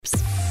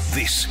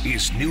This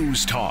is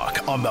News Talk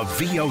on the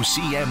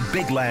VOCM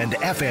Bigland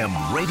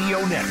FM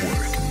radio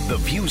network. The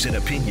views and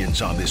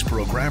opinions on this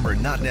program are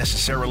not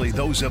necessarily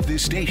those of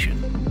this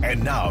station.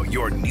 And now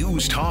your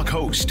News Talk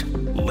host,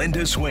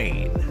 Linda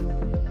Swain.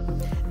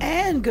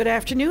 And good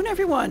afternoon,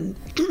 everyone.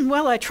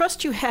 Well, I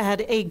trust you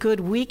had a good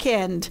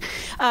weekend.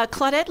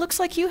 Claudette, looks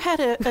like you had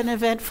an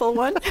eventful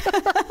one.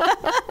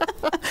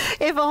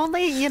 If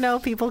only,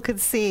 people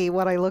could see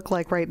what I look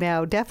like right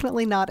now.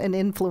 Definitely not an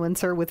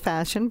influencer with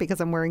fashion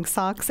because I'm wearing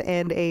socks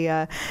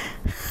and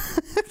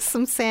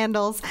some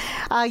sandals.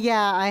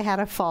 I had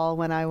a fall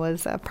when I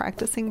was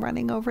practicing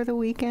running over the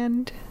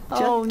weekend.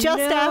 Just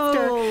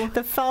after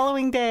the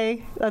following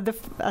day,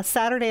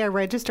 Saturday I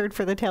registered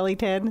for the Telly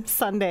 10.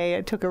 Sunday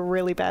I took a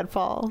really bad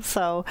fall.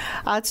 So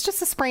it's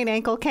just a sprained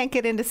ankle. Can't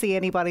get in to see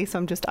anybody, so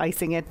I'm just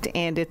icing it.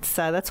 And it's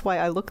that's why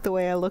I look the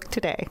way I look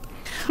today.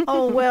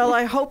 Oh, well,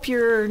 I hope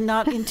you're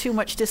not in too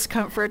much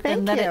discomfort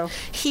and that it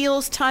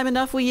heals time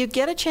enough. Will you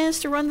get a chance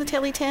to run the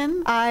Telly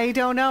 10? I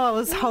don't know. I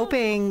was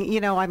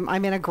hoping,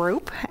 I'm in a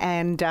group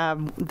and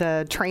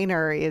the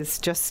trainer is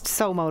just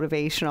so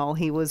motivational.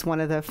 He was one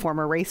of the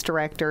former race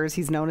directors.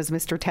 He's known as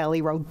Mr.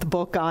 Telly, wrote the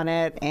book on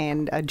it,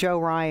 and Joe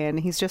Ryan.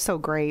 He's just so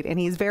great, and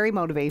he's very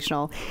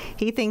motivational.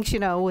 He thinks,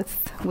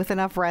 with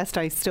enough rest,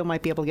 I still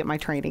might be able to get my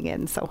training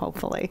in, so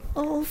hopefully.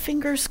 Oh,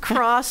 fingers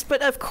crossed.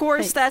 But of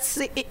course, that's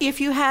if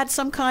you had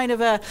some kind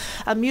of a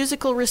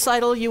musical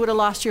recital, you would have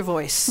lost your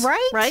voice.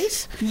 Right?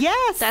 Right?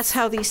 Yes. That's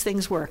how these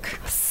things work.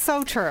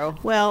 So true.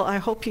 Well, I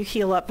hope you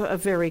heal up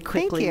very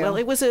quickly. Thank you. Well,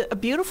 it was a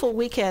beautiful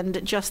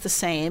weekend just the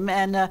same,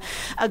 and a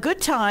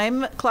good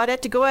time,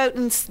 Claudette, to go out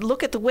and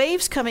look at the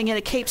waves coming in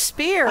at Cape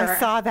Spear. I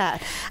saw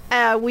that.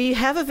 We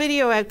have a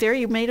video out there.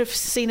 You may have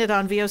seen it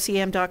on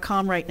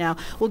VOCM.com right now.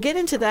 We'll get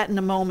into that in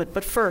a moment,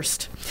 but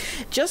first,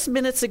 just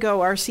minutes ago,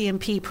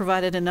 RCMP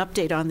provided an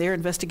update on their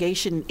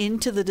investigation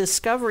into the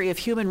discovery of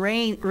human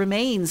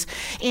remains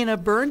in a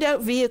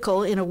burned-out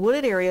vehicle in a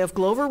wooded area of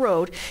Glover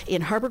Road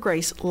in Harbour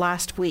Grace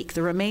last week.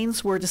 The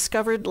remains were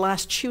discovered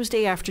last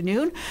Tuesday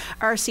afternoon.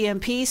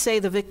 RCMP say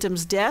the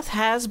victim's death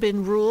has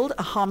been ruled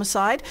a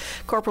homicide.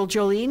 Corporal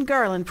Jolene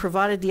Garland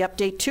provided the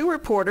update to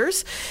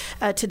reporters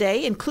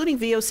today, including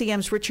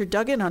VOCM's Richard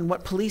Duggan, on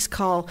what police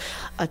call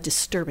a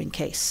disturbing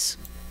case.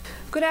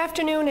 Good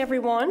afternoon,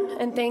 everyone,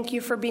 and thank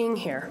you for being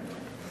here.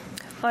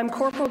 I'm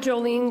Corporal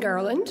Jolene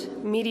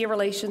Garland, Media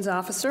Relations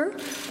Officer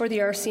for the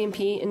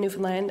RCMP in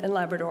Newfoundland and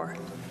Labrador.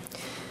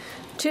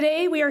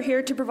 Today, we are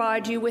here to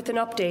provide you with an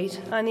update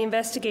on the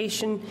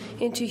investigation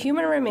into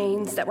human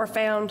remains that were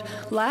found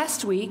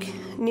last week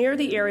near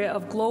the area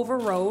of Glover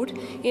Road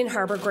in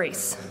Harbour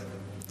Grace.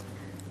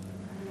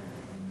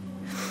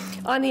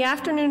 On the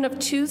afternoon of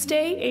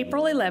Tuesday,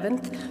 April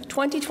 11th,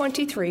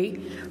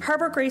 2023,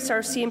 Harbour Grace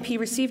RCMP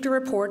received a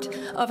report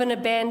of an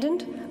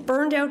abandoned,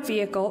 burned-out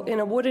vehicle in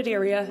a wooded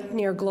area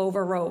near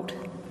Glover Road.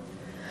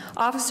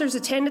 Officers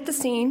attended the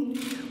scene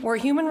where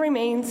human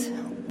remains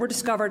were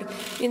discovered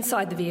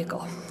inside the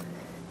vehicle.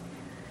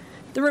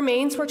 The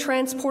remains were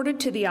transported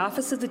to the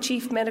office of the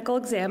Chief Medical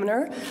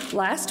Examiner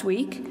last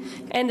week,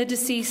 and the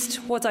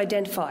deceased was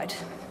identified.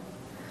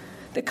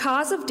 The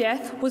cause of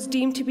death was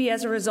deemed to be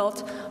as a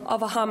result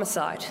of a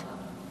homicide.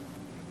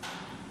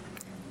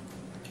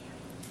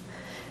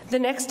 The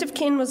next of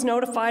kin was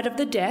notified of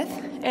the death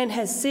and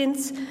has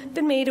since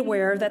been made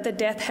aware that the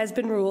death has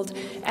been ruled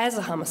as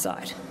a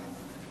homicide.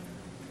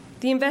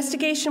 The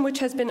investigation, which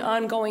has been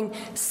ongoing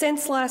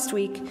since last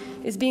week,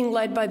 is being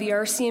led by the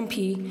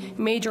RCMP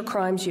Major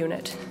Crimes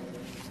Unit.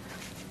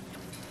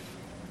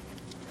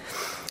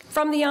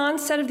 From the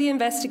onset of the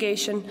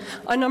investigation,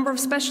 a number of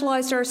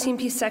specialized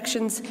RCMP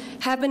sections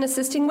have been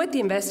assisting with the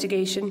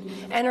investigation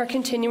and are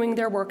continuing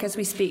their work as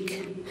we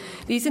speak.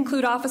 These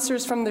include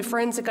officers from the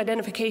Forensic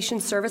Identification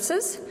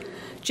Services,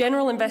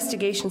 General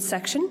Investigation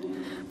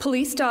Section,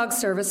 Police Dog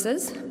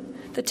Services,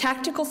 the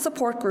Tactical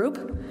Support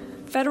Group,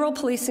 Federal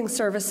Policing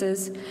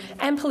Services,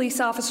 and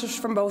police officers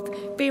from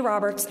both Bay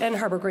Roberts and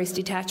Harbour Grace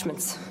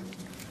detachments.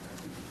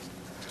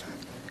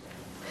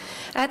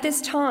 At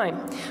this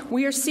time,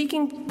 we are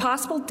seeking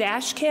possible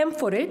dash cam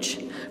footage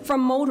from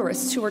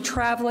motorists who are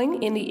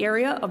traveling in the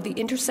area of the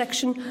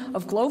intersection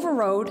of Glover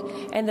Road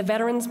and the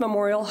Veterans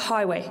Memorial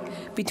Highway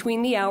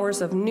between the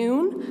hours of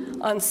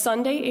noon on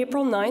Sunday,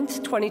 April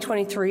 9th,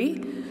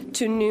 2023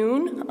 to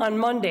noon on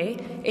Monday,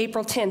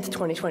 April 10th,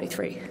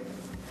 2023.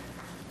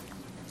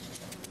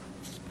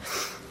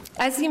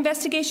 As the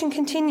investigation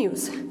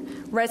continues,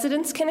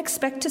 residents can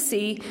expect to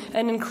see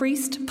an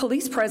increased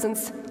police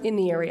presence in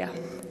the area.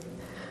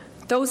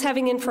 Those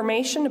having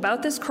information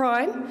about this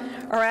crime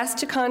are asked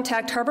to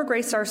contact Harbour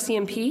Grace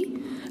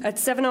RCMP at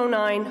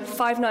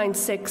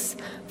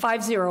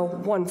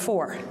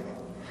 709-596-5014.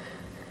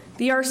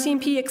 The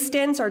RCMP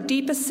extends our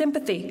deepest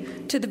sympathy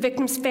to the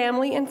victim's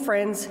family and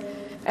friends,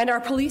 and our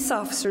police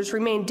officers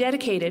remain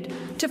dedicated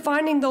to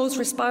finding those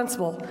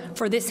responsible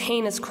for this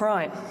heinous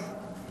crime.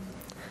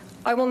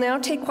 I will now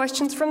take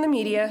questions from the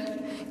media,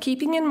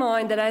 keeping in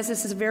mind that as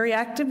this is a very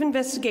active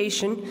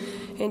investigation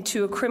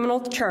into a criminal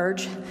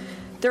charge,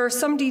 there are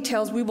some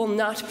details we will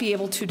not be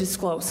able to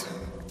disclose.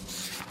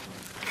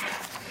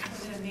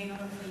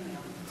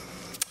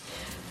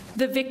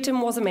 The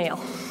victim was a male.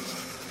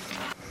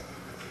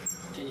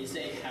 Can you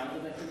say how the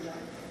victim died?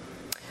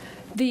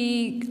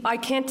 I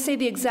can't say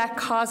the exact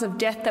cause of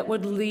death that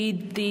would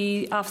lead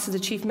the Office of the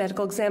Chief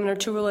Medical Examiner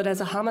to rule it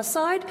as a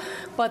homicide,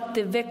 but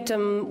the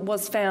victim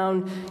was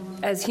found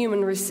as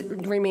human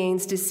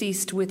remains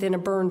deceased within a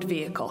burned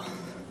vehicle.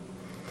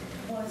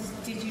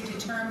 Did you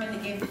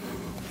determine if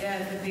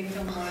the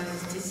victim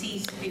was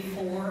deceased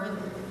before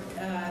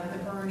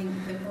the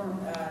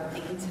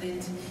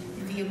incident,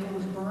 the vehicle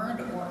was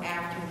burned, or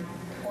after,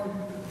 or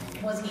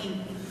was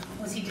he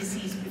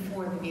deceased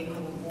before the vehicle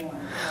was burned?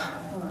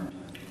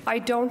 I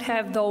don't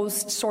have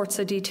those sorts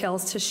of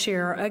details to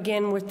share.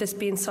 Again, with this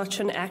being such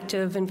an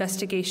active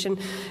investigation,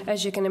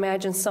 as you can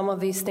imagine, some of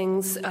these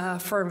things,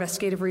 for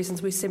investigative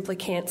reasons, we simply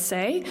can't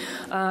say.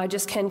 I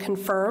just can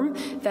confirm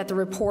that the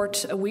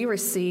report we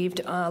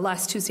received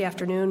last Tuesday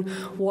afternoon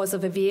was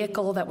of a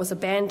vehicle that was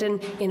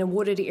abandoned in a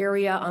wooded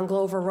area on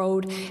Glover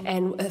Road,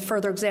 and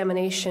further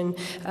examination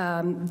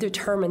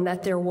determined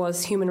that there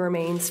was human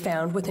remains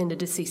found within the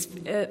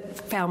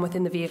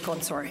vehicle.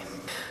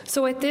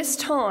 So at this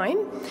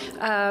time,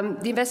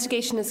 the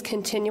investigation is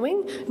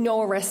continuing.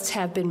 No arrests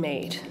have been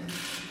made.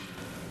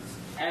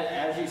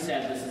 As you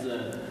said, this is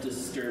a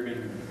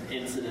disturbing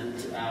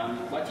incident.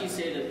 What do you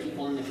say to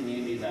people in the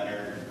community that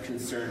are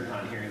concerned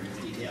upon hearing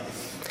these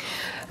details?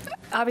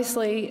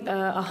 Obviously,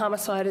 a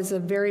homicide is a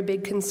very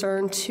big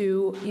concern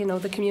to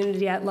the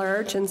community at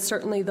large, and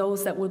certainly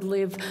those that would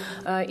live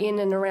in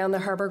and around the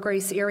Harbour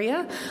Grace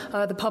area.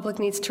 The public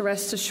needs to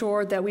rest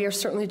assured that we are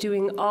certainly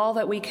doing all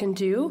that we can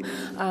do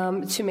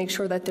to make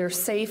sure that they're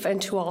safe and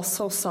to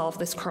also solve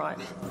this crime.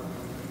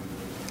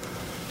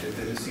 Did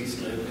the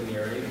deceased live in the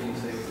area? Can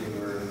you say if they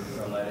were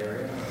from that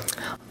area?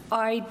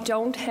 I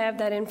don't have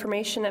that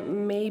information. It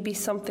may be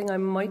something I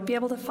might be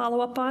able to follow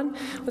up on.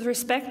 With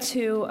respect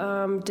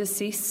to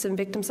deceased and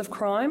victims of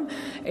crime,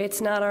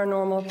 it's not our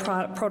normal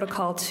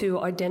protocol to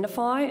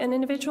identify an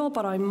individual,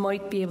 but I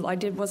might be able.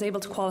 Was able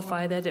to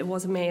qualify that it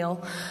was a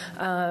male,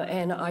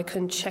 and I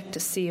can check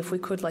to see if we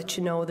could let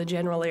you know the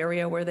general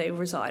area where they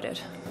resided.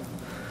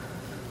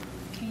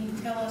 Can you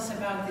tell us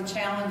about the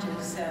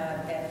challenges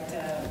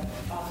that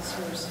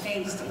officers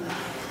faced in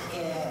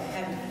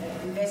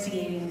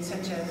investigating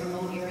such a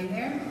remote area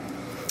there?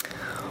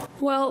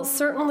 Well,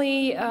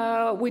 certainly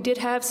we did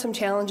have some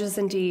challenges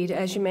indeed.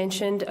 As you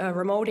mentioned, a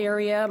remote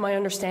area, my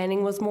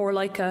understanding was more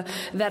like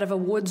that of a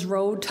woods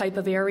road type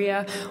of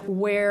area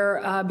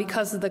where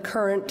because of the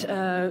current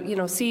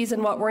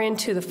season, what we're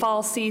into, the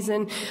fall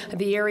season,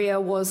 the area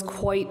was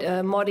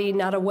quite muddy,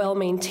 not a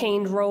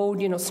well-maintained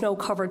road,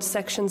 snow-covered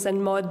sections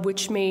and mud,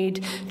 which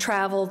made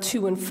travel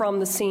to and from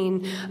the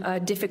scene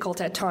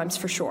difficult at times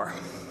for sure.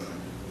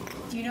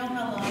 Do you know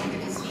how long the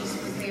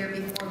deceased was there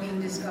before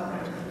being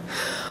discovered?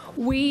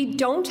 We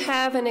don't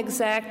have an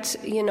exact,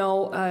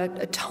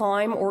 a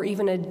time or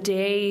even a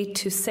day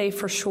to say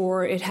for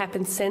sure it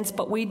happened since,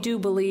 but we do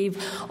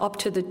believe up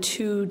to the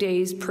 2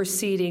 days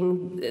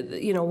preceding,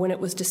 when it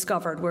was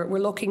discovered. We're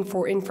looking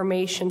for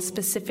information,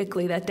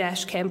 specifically that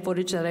dash cam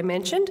footage that I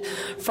mentioned,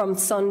 from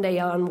Sunday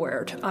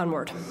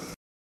onward.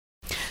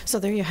 So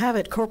there you have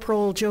it.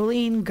 Corporal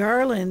Jolene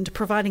Garland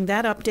providing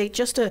that update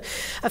just a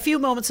few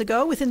moments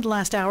ago, within the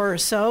last hour or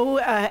so,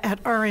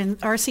 at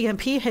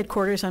RCMP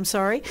headquarters,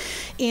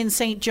 in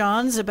St.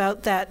 John's,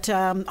 about that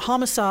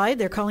homicide.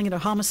 They're calling it a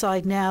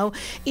homicide now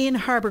in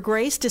Harbour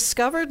Grace,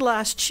 discovered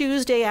last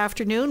Tuesday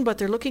afternoon, but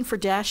they're looking for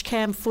dash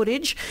cam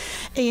footage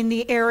in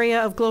the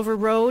area of Glover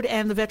Road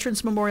and the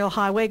Veterans Memorial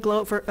Highway.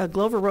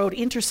 Glover Road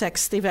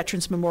intersects the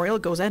Veterans Memorial.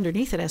 It goes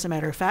underneath it, as a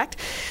matter of fact,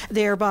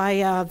 there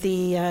by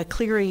the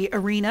Cleary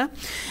Arena,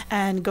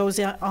 and goes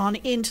on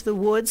into the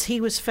woods.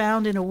 He was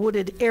found in a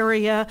wooded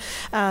area.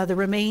 The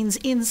remains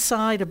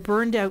inside a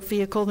burned out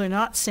vehicle. They're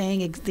not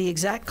saying the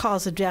exact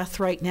cause of death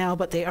right now,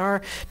 but they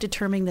are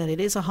determining that it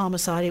is a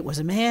homicide. It was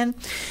a man,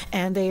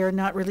 and they are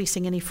not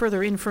releasing any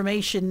further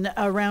information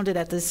around it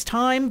at this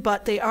time,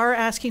 but they are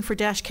asking for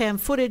dash cam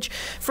footage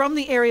from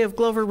the area of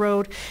Glover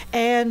Road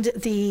and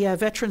the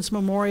Veterans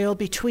Memorial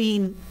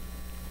between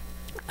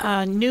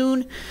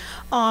noon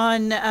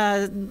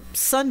on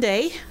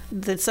Sunday,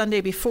 the Sunday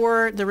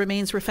before the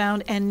remains were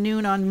found, and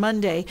noon on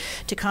Monday,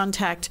 to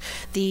contact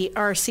the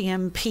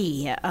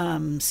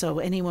RCMP. So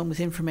anyone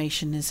with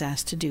information is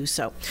asked to do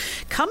so.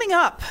 Coming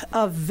up,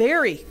 a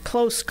very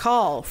close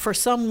call for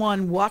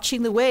someone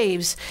watching the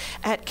waves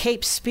at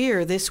Cape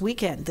Spear this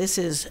weekend. This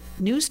is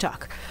News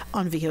Talk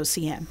on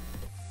VOCM.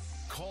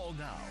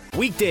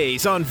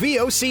 Weekdays on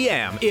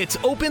VOCM, it's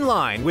Open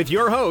Line with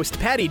your host,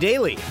 Patty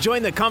Daly.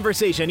 Join the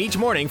conversation each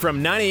morning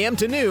from 9 a.m.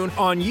 to noon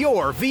on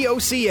your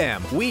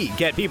VOCM. We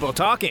get people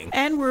talking.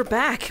 And we're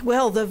back.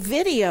 Well, the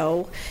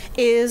video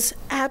is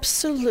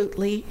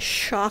absolutely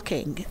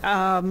shocking.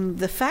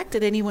 The fact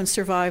that anyone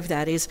survived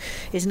that is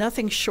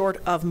nothing short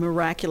of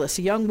miraculous.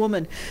 A young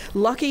woman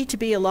lucky to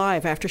be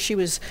alive after she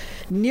was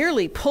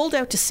nearly pulled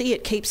out to sea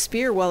at Cape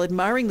Spear while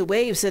admiring the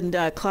waves. And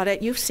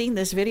Claudette, you've seen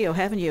this video,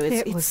 haven't you?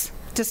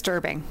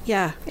 Disturbing.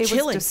 Yeah, it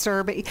chilling. was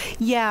disturbing.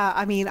 Yeah,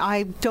 I mean,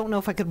 I don't know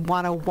if I could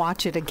want to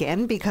watch it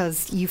again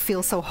because you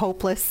feel so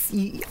hopeless.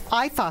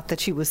 I thought that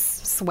she was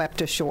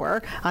swept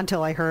ashore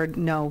until I heard,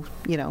 no,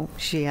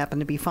 she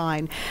happened to be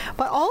fine.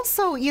 But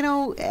also,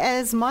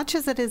 as much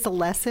as it is a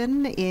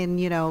lesson in,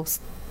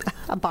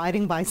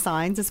 abiding by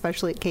signs,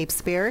 especially at Cape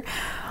Spear,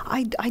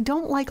 I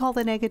don't like all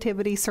the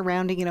negativity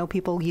surrounding,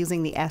 people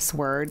using the S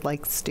word,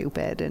 like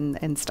stupid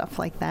and stuff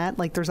like that.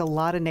 Like, there's a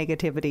lot of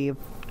negativity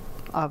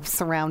of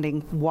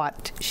surrounding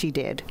what she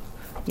did.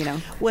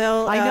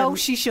 Well, I know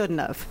she shouldn't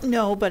have.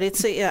 No, but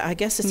I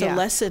guess it's a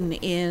lesson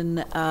in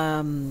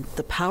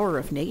the power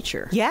of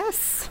nature.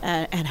 Yes,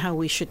 and how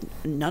we should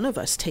none of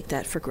us take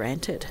that for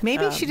granted.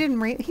 Maybe she didn't.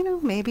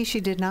 Maybe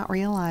she did not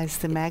realize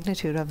the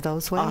magnitude of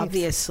those waves.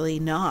 Obviously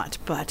not,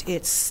 but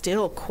it's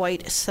still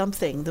quite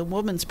something. The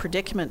woman's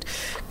predicament,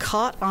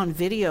 caught on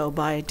video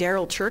by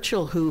Daryl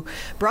Churchill, who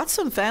brought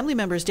some family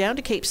members down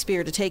to Cape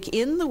Spear to take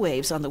in the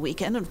waves on the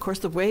weekend, and of course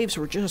the waves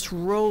were just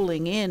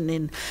rolling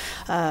in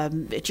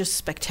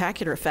just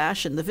spectacular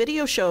fashion. The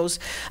video shows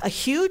a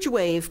huge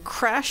wave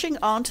crashing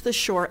onto the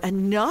shore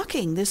and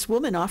knocking this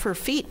woman off her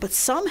feet, but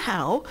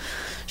somehow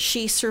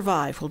she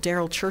survived. Well,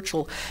 Daryl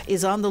Churchill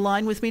is on the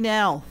line with me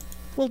now.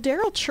 Well,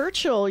 Daryl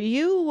Churchill,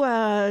 you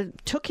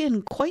took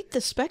in quite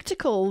the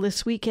spectacle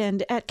this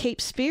weekend at Cape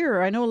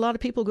Spear. I know a lot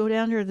of people go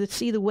down there to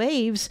see the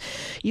waves.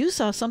 You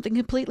saw something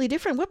completely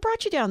different. What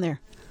brought you down there?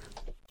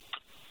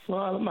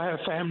 Well, I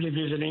have family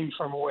visiting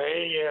from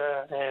away,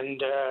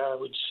 and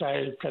we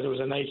decided, because it was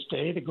a nice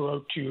day, to go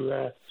out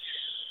to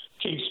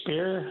Cape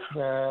Spear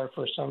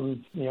for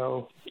some,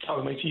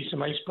 I might see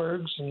some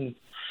icebergs, and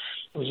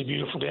it was a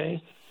beautiful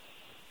day.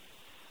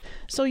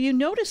 So you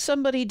noticed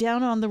somebody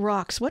down on the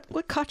rocks.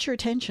 What caught your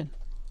attention?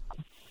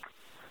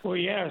 Well,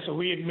 yeah, so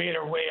we had made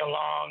our way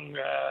along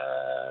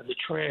the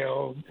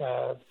trail,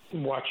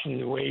 watching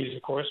the waves,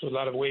 of course, with a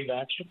lot of wave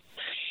action.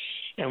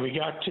 And we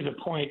got to the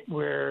point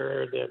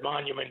where the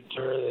monument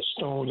or the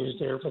stone is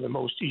there for the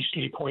most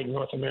easterly point in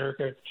North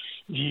America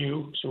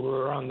view. So we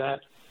were on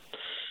that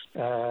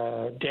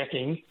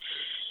decking.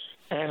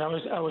 And I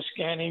was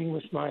scanning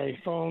with my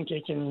phone,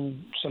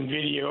 taking some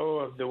video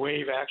of the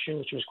wave action,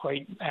 which was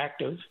quite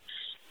active.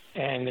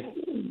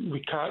 And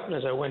we caught,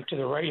 as I went to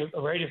the right of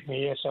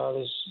me, I saw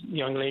this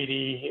young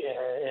lady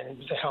in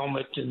the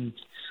helmet and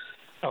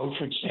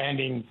outfit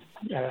standing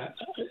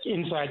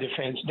inside the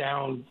fence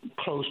down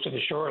close to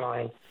the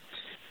shoreline.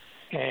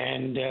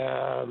 And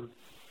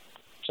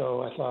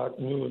so I thought,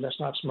 that's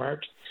not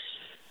smart.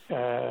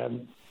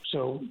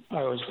 So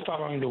I was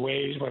following the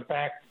waves, went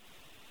back,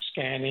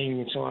 scanning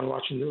and so on,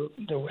 watching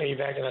the wave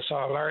act, and I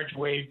saw a large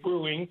wave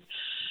brewing.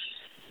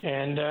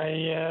 And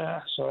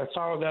so I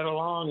followed that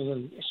along and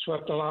then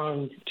swept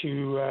along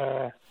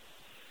to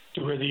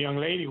where the young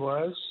lady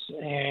was,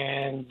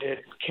 and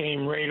it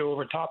came right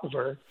over top of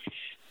her,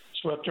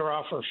 swept her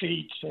off her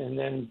feet, and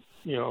then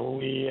it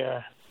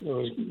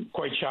was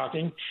quite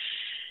shocking.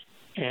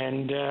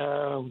 And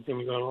then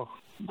we go,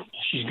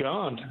 she's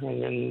gone.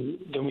 And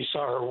then we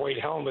saw her white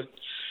helmet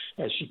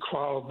as she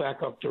crawled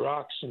back up the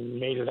rocks and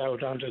made it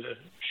out onto the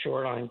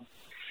shoreline.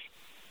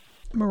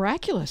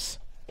 Miraculous.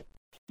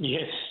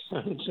 Yes,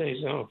 I would say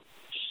so.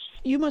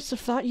 You must have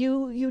thought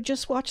you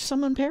just watched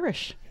someone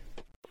perish.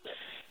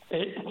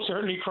 It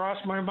certainly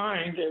crossed my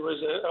mind.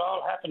 It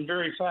all happened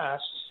very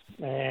fast,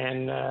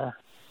 and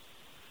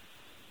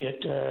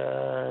it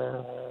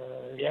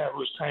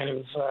was kind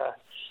of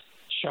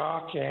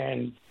shock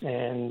and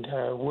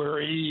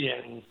worry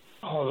and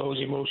all those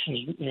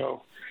emotions,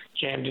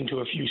 jammed into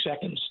a few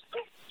seconds.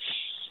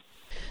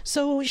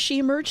 So she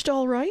emerged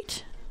all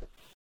right?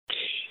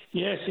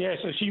 Yes.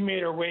 So she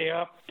made her way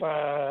up,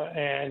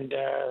 and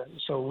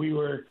so we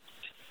were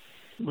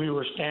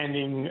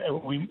standing.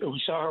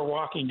 We saw her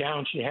walking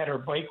down. She had her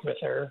bike with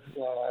her.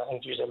 I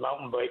think she was a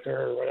mountain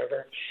biker or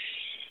whatever.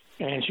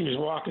 And she was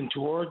walking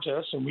towards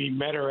us, and we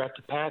met her at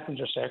the path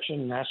intersection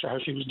and asked her how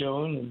she was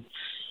doing. And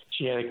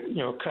she had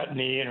a cut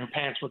knee, and her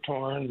pants were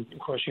torn. Of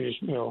course, she was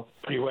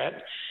pretty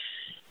wet,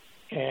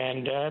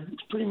 and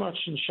pretty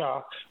much in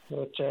shock.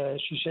 But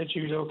she said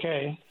she was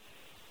okay.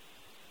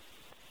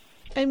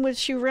 And was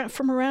she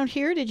from around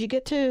here? Did you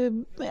get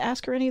to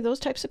ask her any of those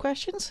types of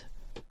questions?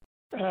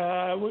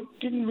 We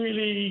didn't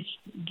really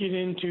get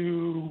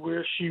into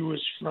where she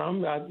was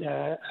from.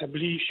 I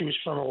believe she was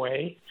from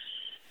away.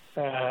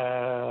 We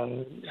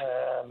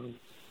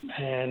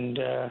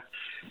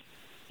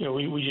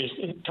just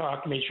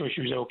talked, made sure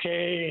she was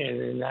okay, and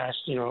then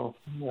asked,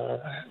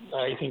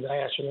 I think I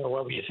asked her,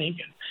 what were you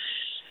thinking?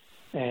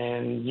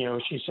 And,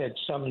 she said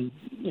something,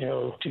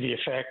 to the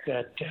effect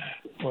that,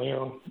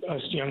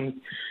 us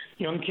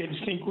young kids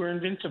think we're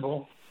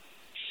invincible.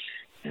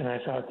 And I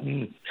thought,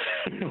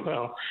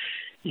 well,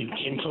 you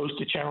came close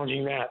to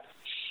challenging that.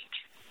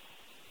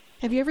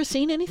 Have you ever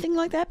seen anything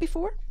like that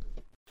before?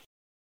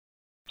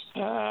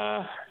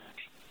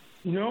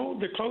 No,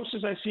 the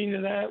closest I've seen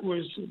to that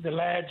was the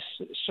lads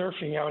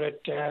surfing out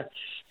at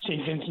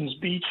St. Vincent's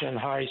Beach on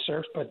high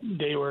surf, but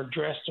they were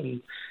dressed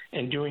and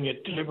doing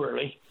it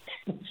deliberately.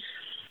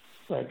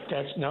 But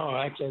that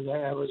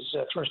was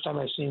the first time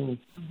I seen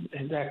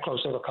that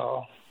close of a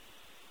call.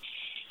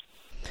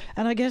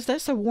 And I guess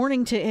that's a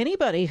warning to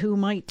anybody who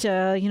might,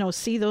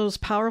 see those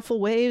powerful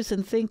waves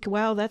and think,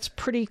 wow, that's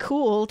pretty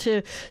cool,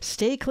 to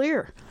stay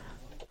clear.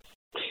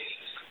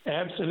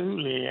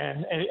 Absolutely,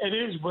 and it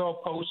is well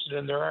posted,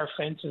 and there are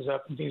fences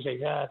up and things like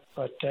that.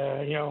 But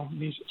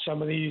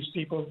some of these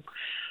people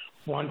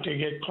want to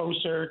get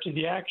closer to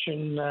the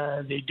action.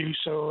 They do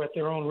so at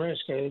their own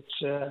risk.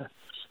 It's a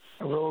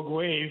rogue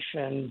wave,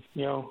 and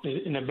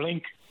in a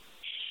blink,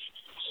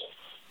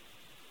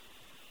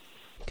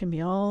 can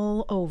be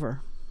all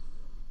over.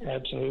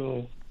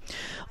 Absolutely.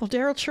 Well,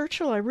 Daryl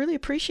Churchill, I really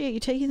appreciate you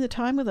taking the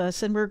time with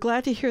us, and we're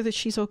glad to hear that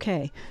she's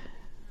okay.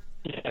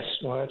 Yes,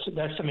 well,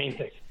 that's the main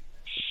thing.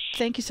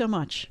 Thank you so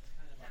much.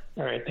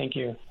 All right, thank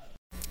you.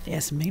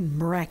 Yes,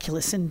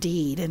 miraculous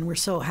indeed, and we're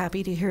so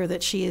happy to hear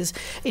that she is,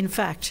 in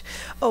fact,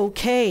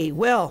 okay.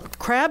 Well,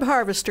 crab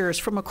harvesters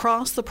from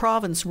across the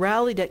province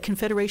rallied at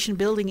Confederation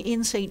Building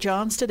in St.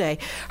 John's today.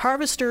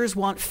 Harvesters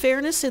want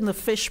fairness in the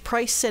fish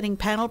price-setting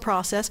panel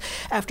process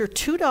after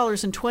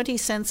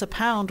 $2.20 a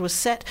pound was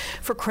set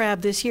for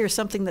crab this year,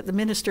 something that the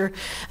Minister,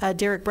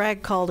 Derek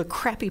Bragg, called a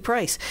crappy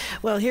price.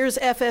 Well, here's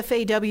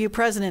FFAW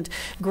President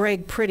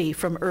Greg Pretty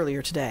from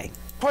earlier today.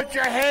 Put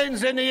your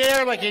hands in the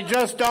air like you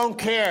just don't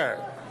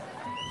care.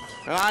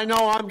 And I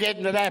know I'm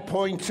getting to that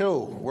point too,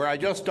 where I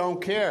just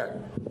don't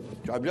care.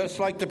 I'm just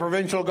like the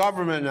provincial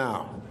government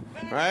now,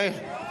 right?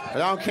 I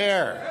don't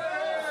care.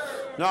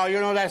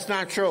 No, that's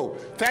not true.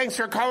 Thanks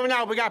for coming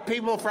out. We got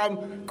people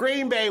from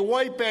Green Bay,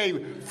 White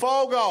Bay,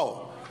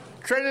 Fogo,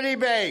 Trinity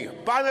Bay,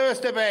 Bonavista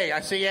Vista Bay. I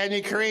see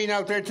Andy Careen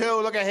out there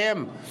too. Look at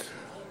him.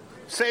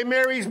 St.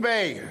 Mary's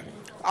Bay,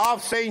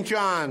 off St.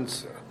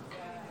 John's.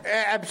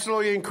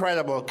 Absolutely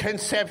incredible.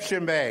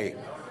 Conception Bay.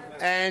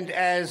 And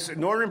as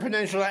Northern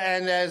Peninsula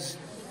and as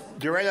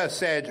Doretta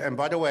said, and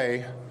by the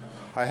way,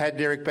 I had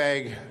Derek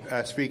Bragg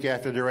speak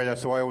after Doretta,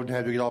 so I wouldn't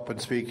have to get up and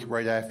speak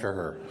right after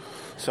her.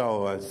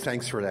 So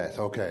thanks for that.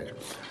 Okay.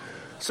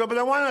 So, but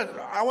I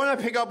want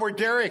to pick up where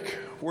Derek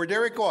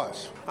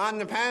was on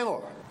the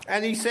panel,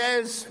 and he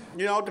says,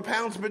 the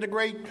panel's been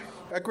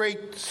a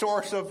great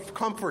source of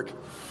comfort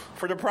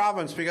for the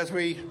province because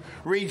we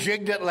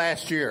rejigged it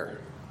last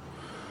year.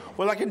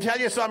 Well, I can tell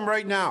you something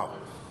right now.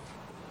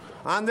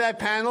 On that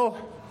panel,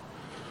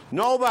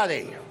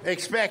 nobody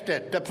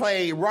expected to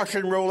play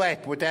Russian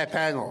roulette with that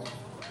panel.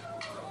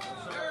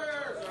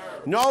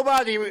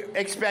 Nobody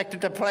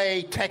expected to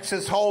play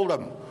Texas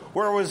Hold'em,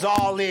 where it was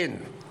all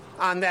in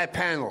on that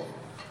panel.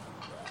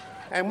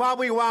 And what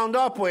we wound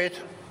up with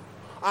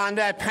on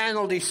that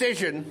panel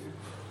decision,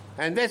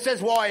 and this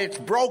is why it's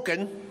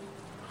broken,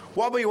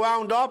 what we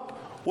wound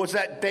up was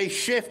that they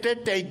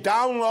shifted, they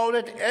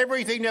downloaded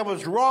everything that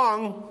was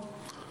wrong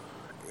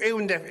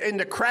in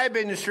the crab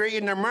industry,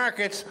 in the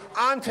markets,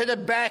 onto the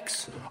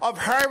backs of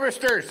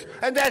harvesters.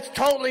 And that's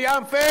totally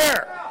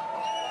unfair.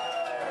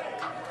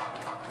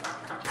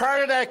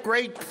 Part of that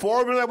great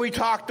formula we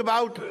talked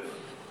about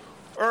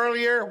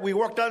earlier, we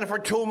worked on it for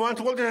 2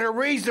 months. Well, there's a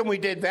reason we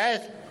did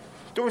that.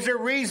 There was a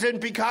reason,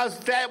 because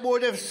that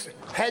would have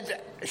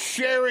had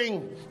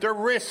sharing the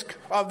risk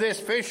of this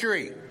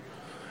fishery.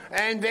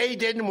 And they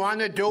didn't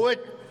want to do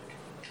it.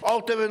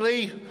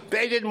 Ultimately,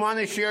 they didn't want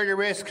to share the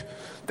risk.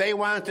 They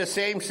wanted the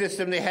same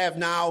system they have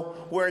now,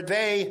 where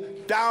they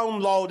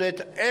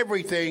downloaded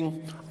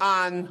everything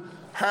on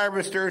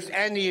harvesters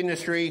and the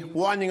industry,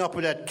 winding up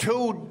with a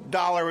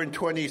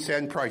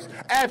 $2.20 price.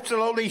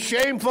 Absolutely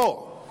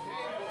shameful.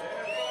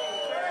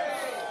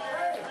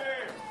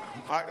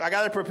 I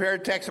got a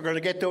prepared text. I'm going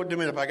to get to it in a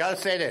minute, but I got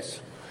to say this.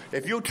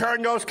 If you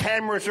turn those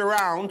cameras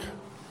around,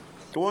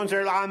 the ones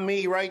that are on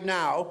me right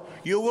now,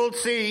 you will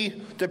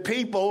see the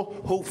people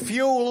who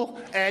fuel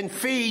and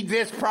feed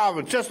this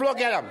province. Just look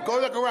at them. Go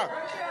look around.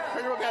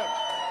 Look at them.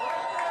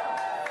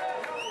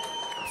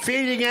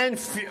 Feeding and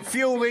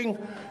fueling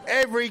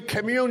every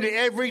community,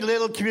 every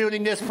little community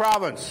in this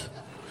province.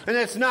 And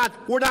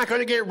we're not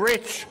going to get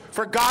rich,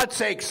 for God's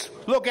sakes.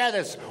 Look at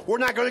us. We're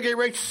not going to get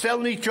rich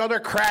selling each other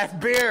craft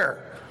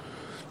beer.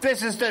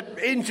 This is the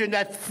engine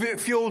that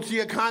fuels the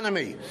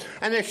economy.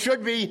 And it should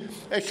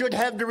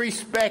have the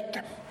respect.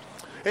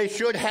 It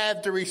should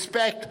have the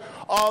respect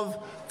of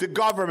the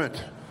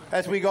government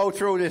as we go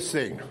through this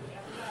thing.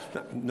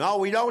 No,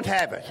 we don't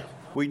have it.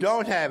 We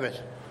don't have it,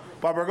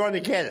 but we're going to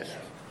get it.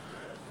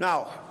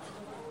 Now,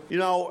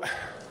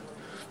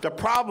 the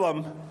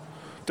problem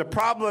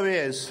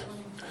is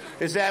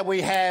that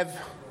we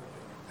have,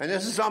 and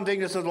this is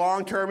a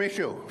long-term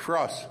issue for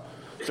us.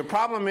 The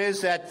problem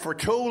is that for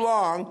too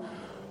long,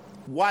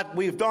 what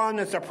we've done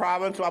as a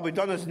province, what we've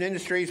done as an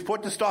industry, is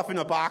put the stuff in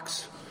a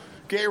box,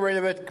 get rid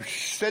of it,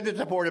 send it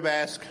to Port aux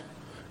Basques,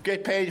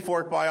 get paid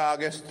for it by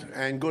August,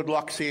 and good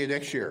luck, see you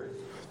next year.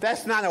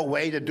 That's not a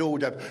way to do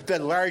the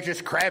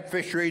largest crab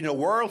fishery in the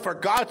world. For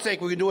God's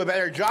sake, we can do a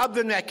better job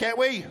than that, can't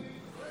we?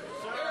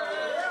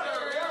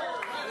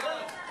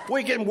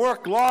 We can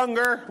work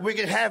longer. We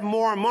can have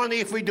more money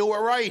if we do it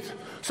right.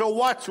 So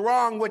what's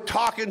wrong with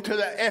talking to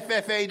the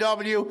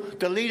FFAW,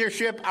 the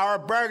leadership, our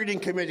bargaining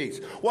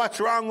committees? What's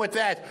wrong with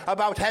that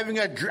about having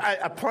a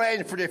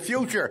plan for the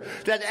future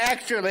that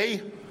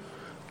actually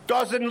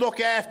doesn't look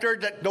after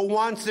the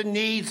wants and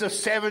needs of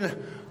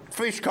 7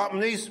 fish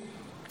companies,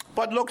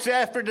 but looks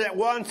after the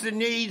wants and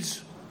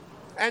needs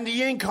and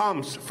the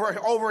incomes for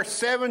over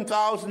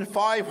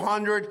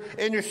 7,500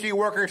 industry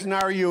workers in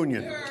our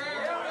union?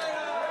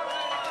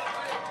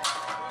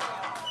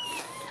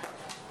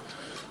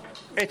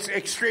 It's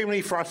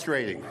extremely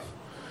frustrating.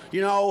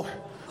 You know,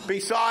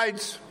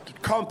 besides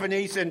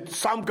companies and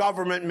some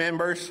government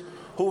members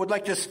who would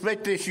like to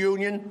split this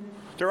union,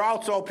 there are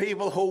also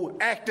people who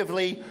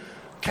actively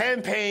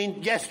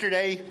campaigned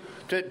yesterday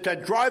to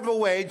drive a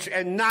wedge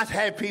and not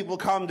have people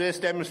come to this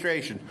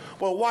demonstration.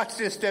 Well, what's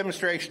this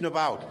demonstration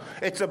about?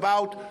 It's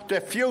about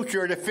the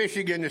future of the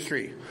fishing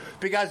industry.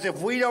 Because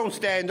if we don't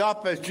stand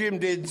up, as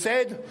Jim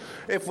said,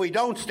 if we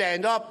don't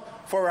stand up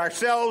for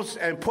ourselves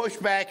and push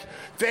back,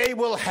 they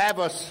will have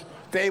us,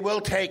 they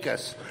will take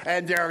us,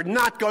 and they're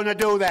not going to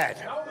do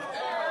that.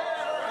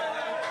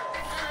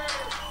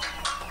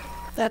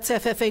 That's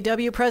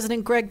FFAW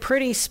President Greg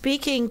Priddy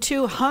speaking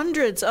to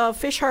hundreds of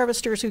fish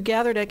harvesters who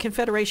gathered at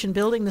Confederation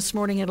Building this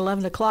morning at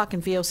 11 o'clock,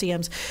 and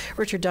VOCM's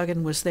Richard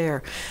Duggan was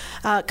there.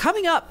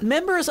 Coming up,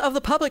 members of the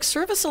Public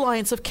Service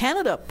Alliance of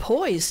Canada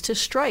poised to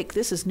strike.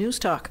 This is News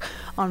Talk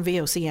on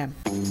VOCM.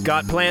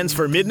 Got plans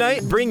for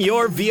midnight? Bring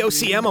your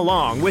VOCM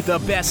along with the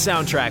best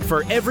soundtrack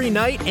for every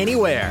night,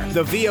 anywhere.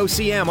 The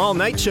VOCM All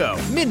Night Show,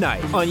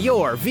 midnight on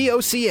your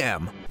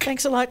VOCM.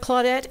 Thanks a lot,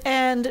 Claudette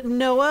and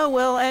Noah.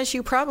 Well, as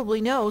you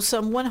probably know,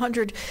 some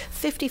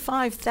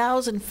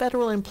 155,000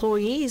 federal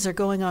employees are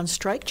going on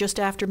strike just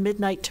after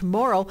midnight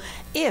tomorrow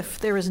if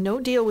there is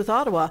no deal with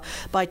Ottawa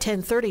by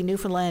 10:30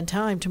 Newfoundland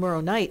time tomorrow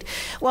night.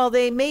 While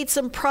they made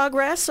some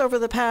progress over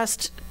the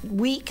past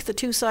week, the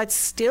two sides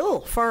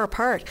still far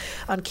apart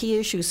on key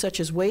issues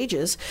such as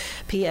wages.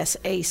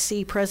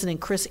 PSAC President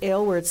Chris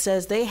Aylward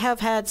says they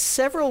have had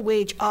several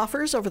wage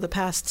offers over the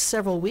past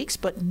several weeks,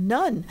 but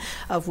none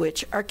of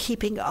which are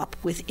keeping up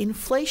with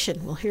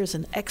inflation. Well, here's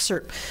an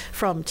excerpt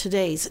from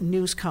today's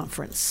news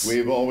conference.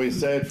 We've always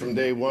said from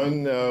day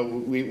one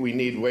we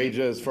need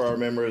wages for our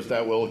members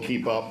that will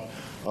keep up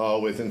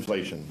with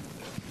inflation.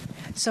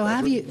 So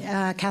have you,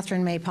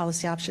 Catherine May,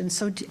 Policy Options,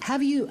 so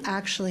have you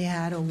actually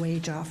had a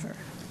wage offer?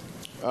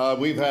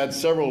 We've had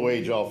several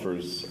wage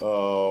offers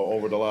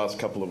over the last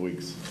couple of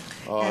weeks.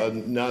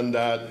 None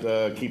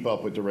that keep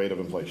up with the rate of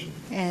inflation.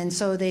 And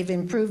so they've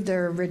improved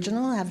their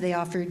original. Have they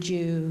offered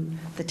you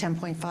the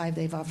 10.5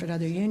 they've offered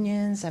other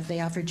unions? Have they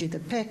offered you the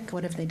PIC?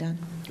 What have they done?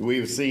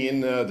 We've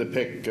seen the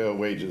PIC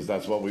wages.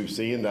 That's what we've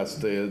seen. That's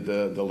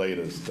the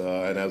latest.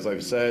 And as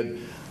I've said,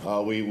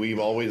 we've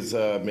always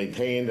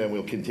maintained and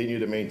will continue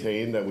to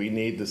maintain that we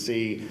need to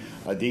see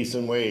a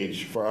decent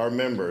wage for our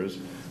members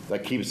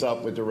that keeps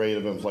up with the rate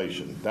of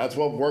inflation. That's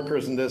what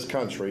workers in this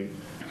country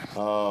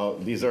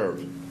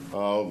deserve.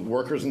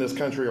 Workers in this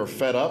country are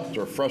fed up,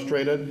 they're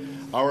frustrated.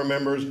 Our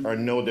members are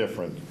no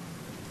different.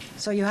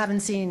 So you haven't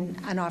seen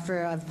an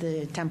offer of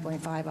the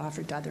 10.5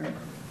 offered to other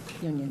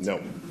unions? No.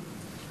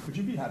 Would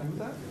you be happy with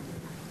that?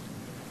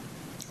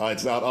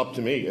 It's not up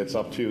to me. It's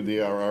up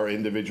to our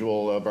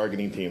individual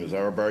bargaining teams.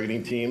 Our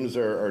bargaining teams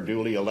are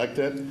duly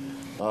elected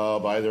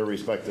by their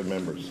respective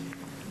members.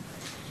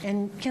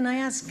 And can I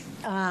ask,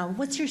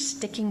 what's your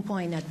sticking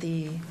point at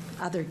the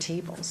other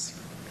tables?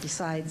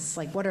 Besides,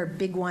 like, what are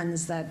big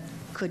ones that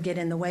could get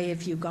in the way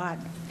if you got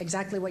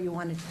exactly what you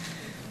wanted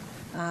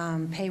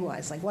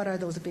pay-wise? Like, what are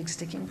those big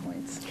sticking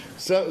points?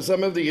 So,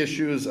 some of the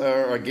issues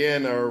are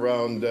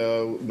around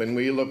when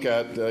we look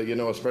at,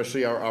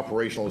 especially our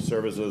operational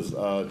services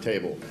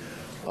table.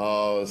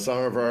 Some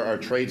of our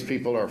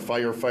tradespeople, our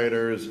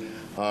firefighters,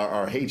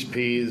 our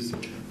HPs,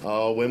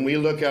 when we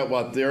look at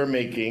what they're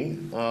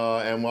making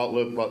and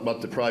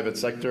what the private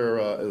sector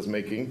is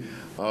making,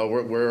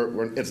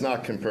 it's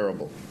not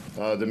comparable.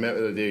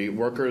 The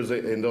workers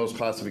in those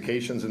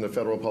classifications in the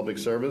federal public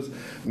service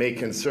make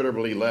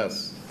considerably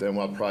less than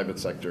what private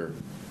sector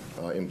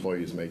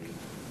employees make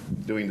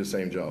doing the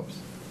same jobs.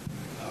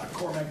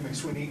 Cormac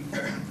McSweeney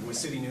with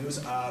City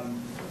News.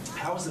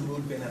 How has the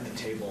mood been at the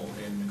table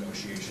in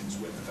negotiations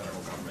with the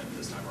federal government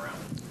this time around?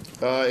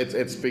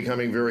 It's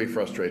becoming very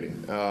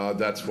frustrating.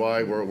 That's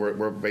why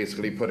we're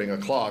basically putting a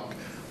clock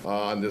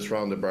on this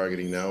round of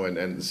bargaining now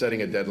and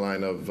setting a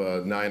deadline of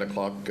 9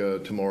 o'clock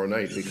tomorrow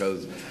night,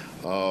 because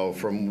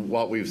from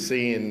what we've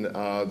seen,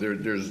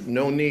 there's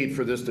no need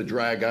for this to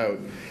drag out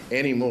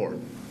anymore,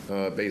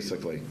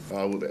 basically.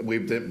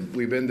 We've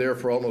been there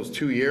for almost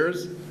 2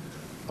 years.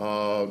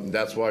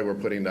 That's why we're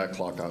putting that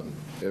clock on,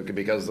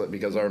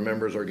 because our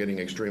members are getting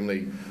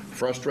extremely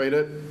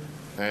frustrated,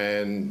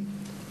 and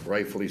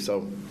rightfully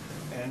so.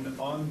 And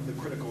on the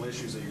critical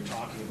issues that you're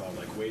talking about,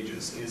 like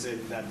wages, is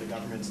it that the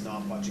government's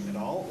not budging at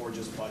all, or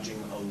just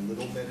budging a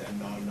little bit and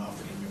not enough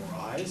in your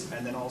rise?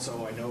 And then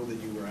also, I know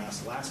that you were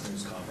asked last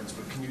news conference,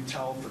 but can you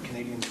tell for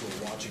Canadians who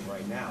are watching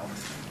right now,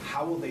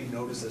 how will they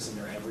notice this in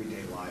their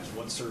everyday lives?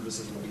 What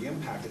services will be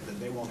impacted that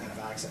they won't have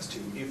access to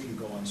if you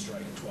go on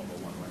strike at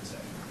 12:01 Wednesday?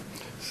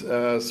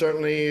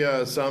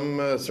 Certainly,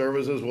 some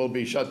services will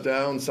be shut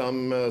down.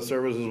 Some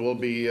services will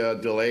be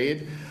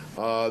delayed.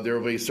 There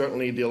will be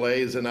certainly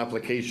delays in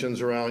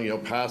applications around,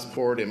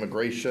 passport,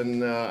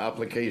 immigration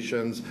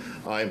applications,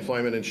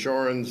 employment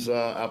insurance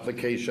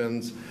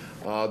applications.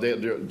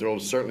 There will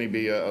certainly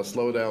be a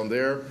slowdown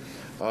there.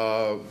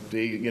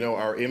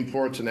 Our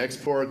imports and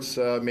exports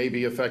may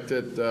be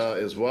affected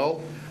as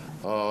well.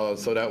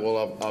 So that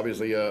will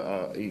obviously,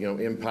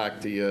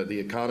 impact the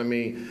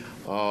economy.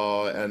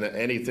 And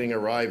anything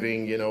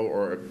arriving,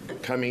 or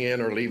coming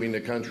in or leaving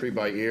the country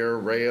by air,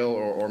 rail,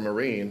 or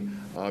marine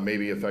may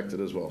be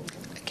affected as well.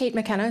 Kate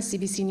McKenna,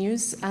 CBC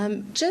News.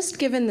 Just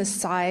given the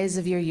size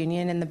of your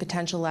union and the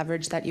potential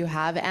leverage that you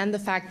have, and the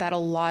fact that a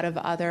lot of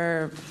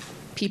other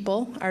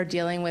people are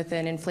dealing with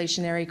an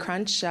inflationary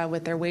crunch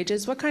with their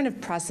wages, what kind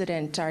of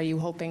precedent are you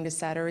hoping to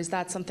set, or is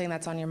that something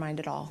that's on your mind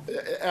at all?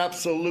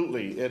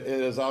 Absolutely, it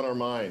is on our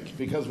mind,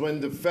 because when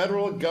the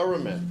federal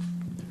government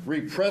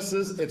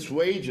represses its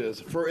wages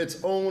for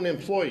its own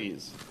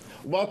employees,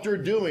 what they're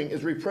doing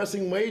is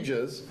repressing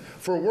wages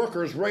for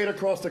workers right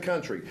across the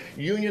country.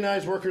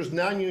 Unionized workers,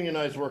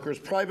 non-unionized workers,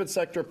 private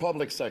sector,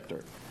 public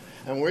sector.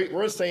 And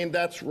we're saying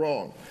that's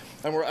wrong.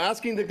 And we're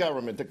asking the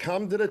government to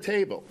come to the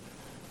table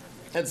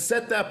and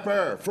set that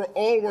bar for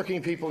all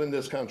working people in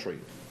this country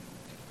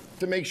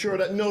to make sure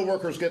that no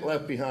workers get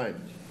left behind.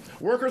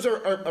 Workers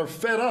are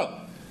fed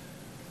up.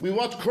 We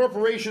watch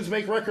corporations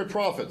make record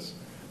profits,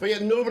 but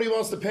yet nobody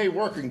wants to pay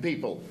working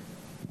people.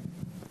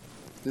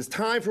 It's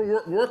time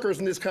for workers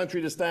in this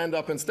country to stand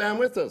up and stand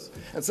with us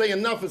and say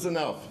enough is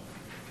enough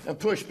and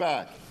push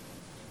back.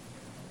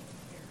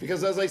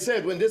 Because as I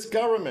said, when this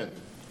government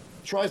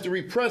tries to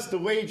repress the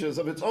wages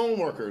of its own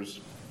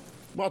workers,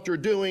 what they're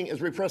doing is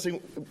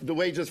repressing the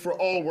wages for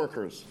all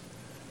workers.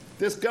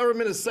 This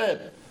government has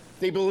said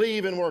they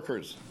believe in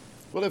workers.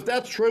 Well, if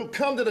that's true,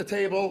 come to the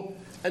table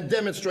and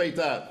demonstrate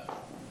that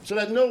so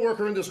that no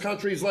worker in this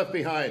country is left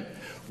behind.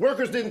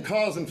 Workers didn't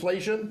cause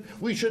inflation.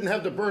 We shouldn't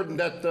have to burden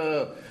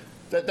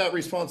that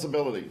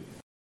responsibility.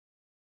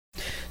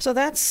 So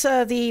that's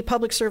the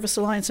Public Service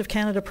Alliance of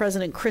Canada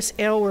President Chris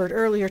Aylward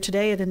earlier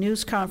today at a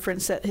news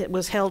conference that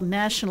was held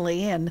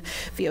nationally, and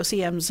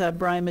VOCM's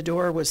Brian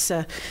Medor was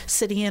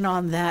sitting in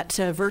on that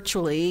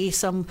virtually.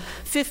 Some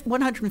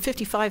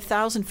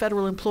 155,000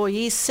 federal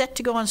employees set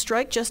to go on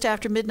strike just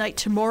after midnight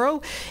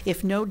tomorrow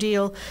if no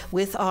deal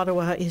with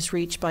Ottawa is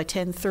reached by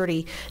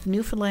 10:30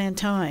 Newfoundland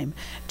time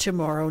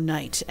tomorrow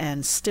night,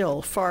 and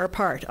still far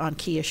apart on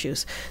key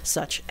issues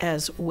such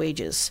as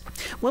wages.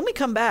 When we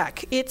come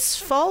back, it's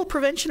Fall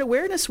Prevention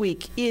Awareness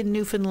Week in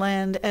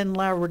Newfoundland and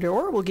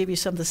Labrador. We'll give you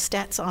some of the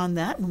stats on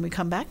that when we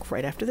come back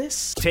right after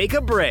this. Take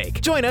a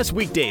break. Join us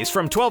weekdays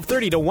from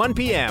 12:30 to 1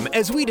 p.m.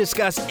 as we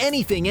discuss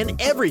anything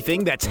and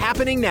everything that's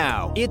happening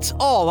now. It's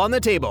all on the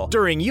table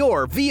during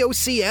your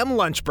VOCM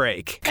lunch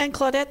break. And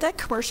Claudette, that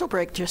commercial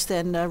break just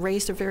then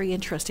raised a very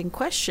interesting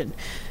question.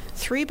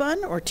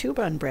 3-bun or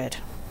 2-bun bread?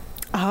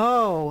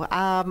 Oh,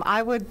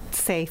 I would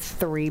say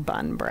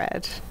 3-bun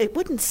bread. It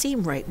wouldn't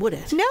seem right, would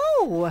it?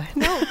 No,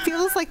 it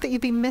feels like that you'd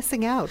be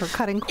missing out or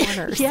cutting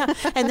corners. Yeah,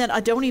 and then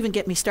don't even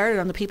get me started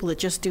on the people that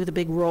just do the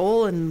big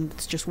roll and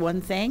it's just one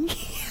thing.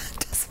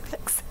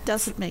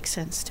 Doesn't make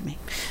sense to me.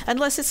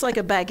 Unless it's like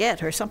a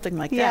baguette or something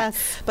like that.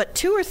 But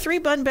 2 or 3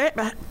 bun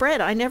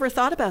bread, I never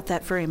thought about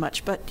that very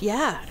much. But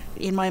yeah,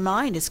 in my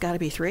mind, it's got to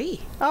be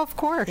 3. Oh, of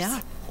course.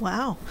 Yeah.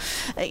 Wow.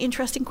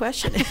 Interesting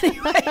question.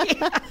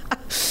 Anyway.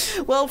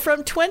 Well,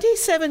 from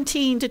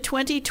 2017 to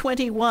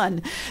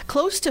 2021,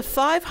 close to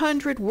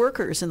 500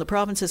 workers in the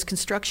province's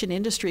construction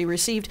industry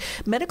received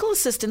medical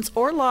assistance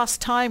or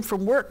lost time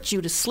from work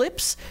due to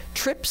slips,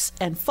 trips,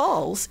 and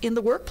falls in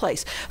the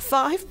workplace.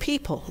 5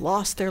 people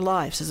lost their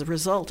lives as a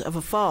result of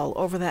a fall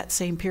over that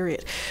same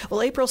period.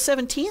 Well, April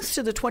 17th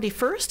to the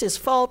 21st is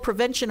Fall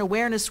Prevention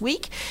Awareness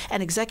Week,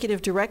 and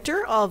Executive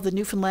Director of the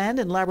Newfoundland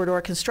and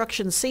Labrador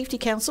Construction Safety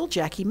Council,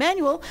 Jackie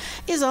Manuel,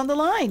 is on the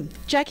line.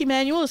 Jackie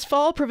Manuel, is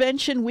Fall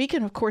Prevention Week,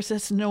 and of course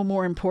that's no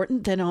more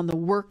important than on the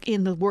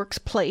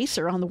workplace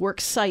or on the work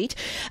site.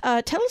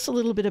 Tell us a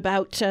little bit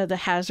about the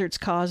hazards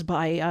caused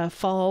by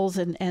falls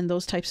and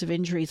those types of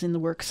injuries in the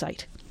work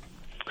site.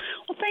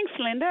 Well, thanks,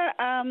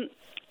 Linda.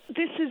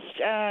 This is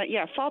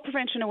Fall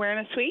Prevention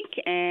Awareness Week,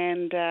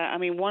 and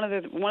one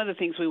of the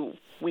things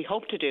we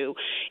hope to do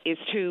is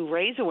to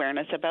raise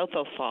awareness about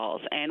those falls.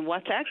 And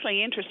what's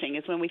actually interesting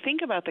is when we think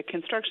about the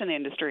construction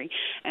industry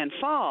and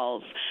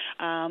falls,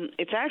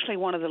 it's actually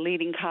one of the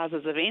leading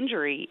causes of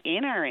injury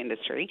in our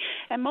industry.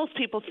 And most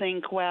people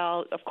think,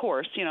 well, of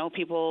course,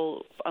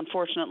 people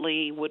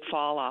unfortunately would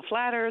fall off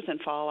ladders and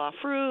fall off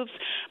roofs,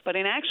 but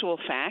in actual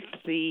fact,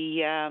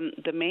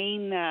 the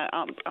main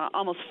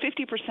almost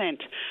 50%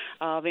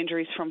 of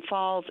injuries from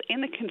falls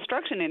in the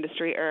construction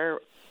industry are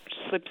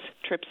slips,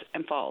 trips,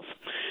 and falls.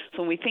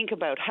 So when we think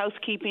about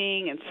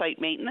housekeeping and site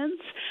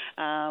maintenance,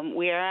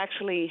 we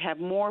actually have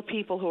more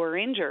people who are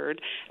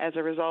injured as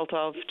a result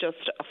of just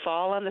a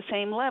fall on the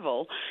same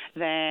level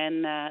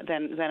than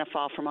a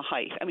fall from a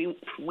height. I mean,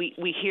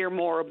 we hear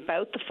more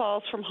about the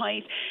falls from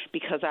height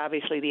because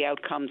obviously the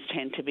outcomes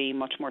tend to be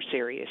much more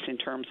serious in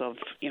terms of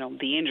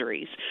the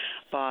injuries.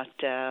 But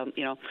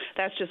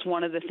that's just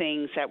one of the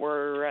things that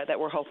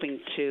we're hoping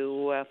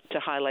to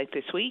highlight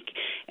this week,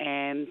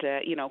 and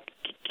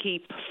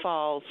keep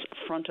falls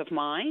front of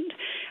mind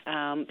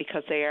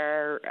because they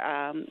are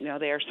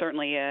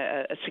certainly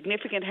a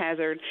significant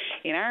hazard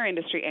in our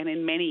industry and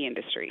in many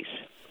industries.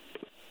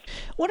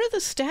 What are the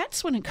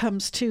stats when it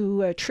comes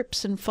to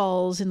trips and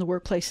falls in the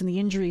workplace and the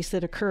injuries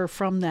that occur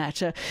from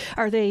that?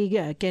 Are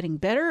they getting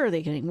better? Are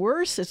they getting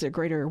worse? Is there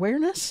greater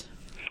awareness?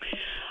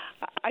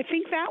 I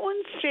think that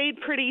one stayed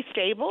pretty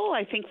stable.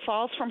 I think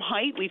falls from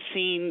height, we've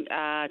seen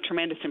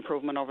tremendous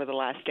improvement over the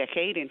last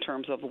decade in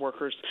terms of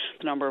the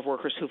number of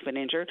workers who've been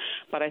injured.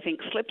 But I think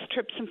slips,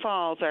 trips, and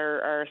falls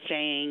are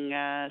staying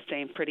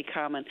pretty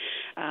common.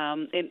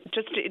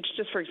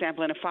 Just for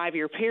example, in a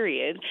 5-year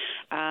period,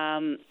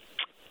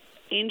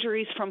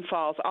 injuries from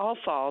falls, all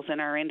falls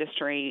in our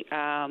industry,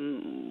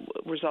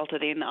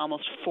 resulted in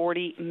almost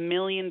 $40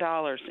 million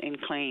in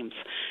claims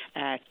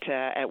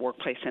at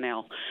Workplace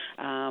NL.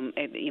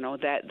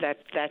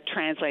 That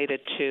translated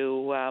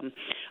to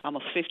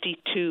almost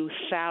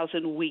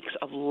 52,000 weeks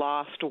of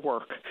lost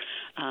work.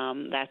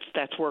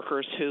 That's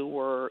workers who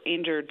were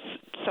injured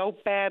so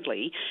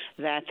badly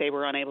that they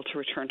were unable to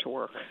return to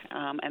work,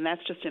 and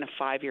that's just in a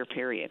 5-year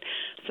period.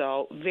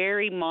 So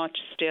very much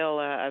still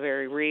a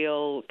very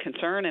real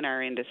concern in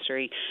our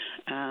industry,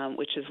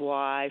 which is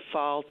why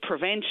fall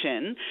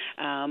prevention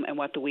and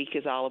what the week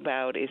is all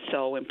about is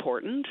so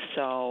important.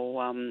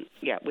 So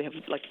we have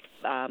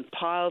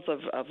piles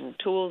of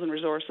tools and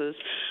resources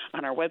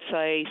on our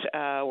website.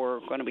 We're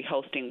going to be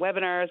hosting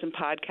webinars and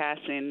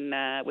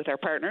podcasts with our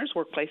partners,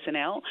 Workplace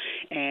NL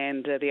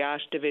and the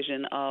OSH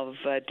division of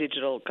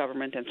Digital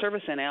Government and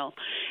Service NL,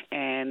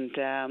 and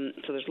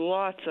so there's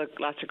lots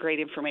of great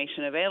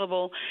information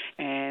available,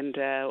 and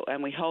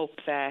we hope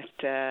that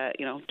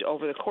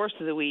over the course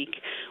of the week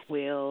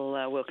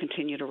we'll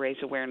continue to raise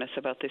awareness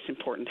about this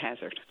important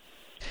hazard.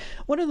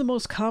 What are the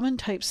most common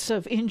types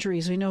of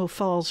injuries? We know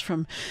falls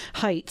from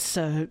heights,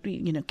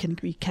 can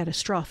be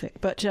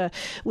catastrophic. But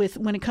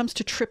when it comes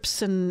to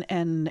trips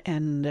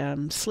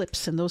and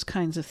slips and those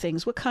kinds of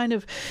things, what kind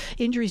of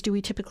injuries do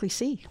we typically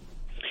see?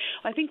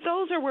 I think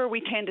those are where we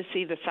tend to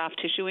see the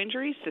soft tissue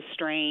injuries, the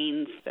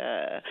strains.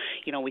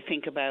 We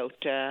think about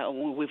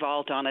we've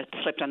all done it,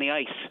 slipped on the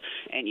ice,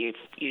 and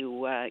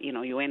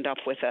you end up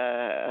with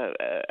a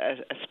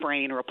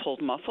sprain or a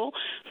pulled muscle.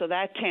 So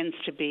that tends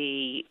to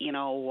be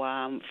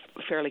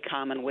fairly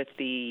common with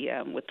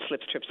with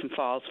slips, trips, and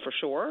falls for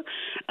sure.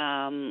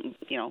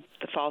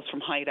 The falls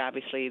from height,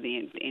 obviously,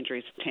 the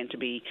injuries tend to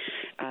be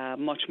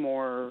much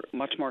more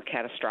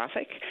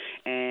catastrophic,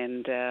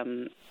 and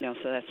so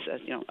that's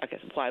I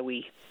guess why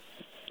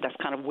that's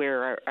kind of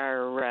where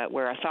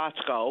our thoughts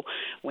go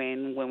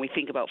when we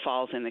think about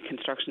falls in the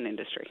construction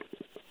industry.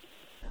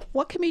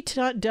 What can be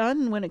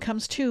done when it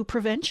comes to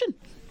prevention?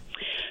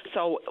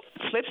 So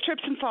slips,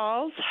 trips, and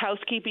falls,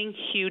 housekeeping,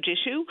 huge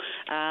issue.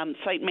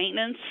 Site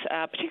maintenance,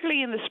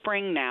 particularly in the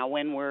spring now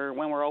when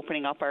we're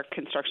opening up our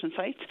construction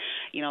sites.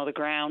 The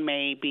ground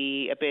may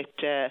be a bit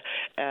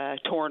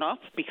torn up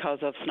because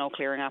of snow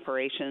clearing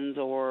operations,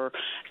 or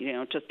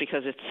just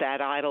because it's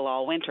sat idle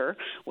all winter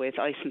with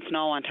ice and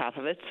snow on top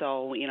of it.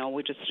 So we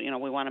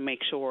want to make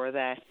sure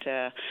that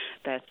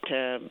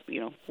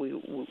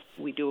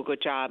we do a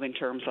good job in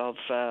terms of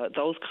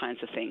those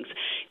kinds of things.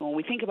 When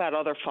we think about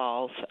other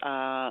falls,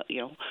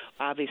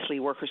 obviously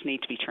workers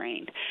need to be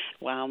trained.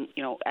 Well,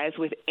 as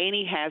with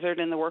any hazard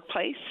in the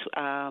workplace,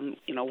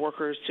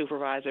 workers,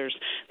 supervisors,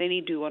 they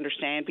need to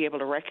understand, be able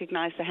to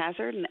recognize the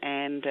hazard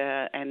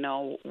and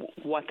know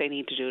what they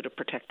need to do to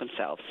protect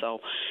themselves. So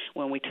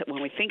when we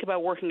think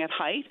about working at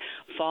height,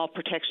 fall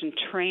protection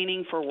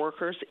training for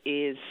workers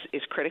is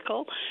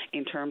critical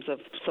in terms of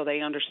so they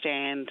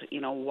understand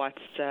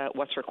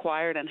what's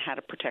required and how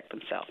to protect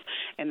themselves.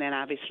 And then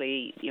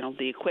obviously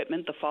the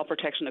equipment, the fall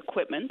protection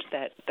equipment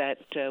that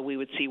we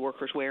would see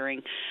workers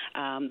wearing,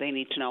 they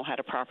need to know how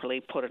to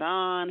properly put it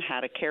on, how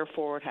to care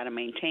for it, how to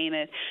maintain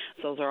it.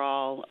 Those are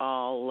all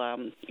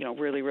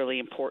really, really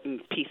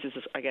important pieces,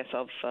 I guess,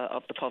 of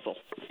the puzzle.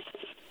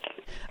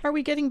 Are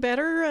we getting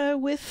better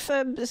with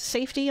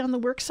safety on the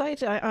work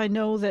site? I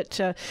know that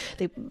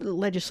the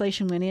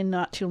legislation went in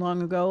not too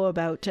long ago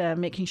about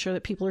making sure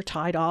that people are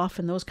tied off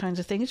and those kinds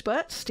of things,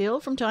 but still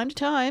from time to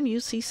time you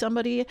see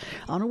somebody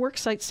on a work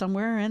site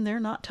somewhere and they're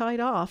not tied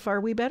off. Are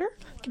we better?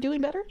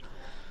 Doing better?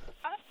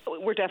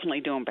 We're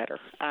definitely doing better.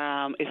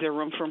 Is there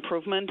room for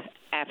improvement?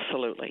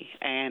 Absolutely.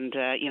 And,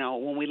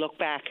 when we look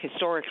back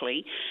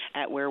historically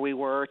at where we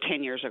were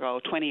 10 years ago,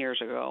 20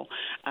 years ago,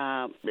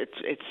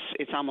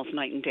 it's almost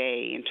night and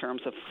day in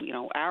terms of,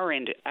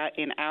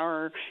 in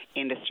our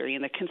industry,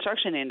 in the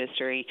construction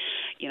industry,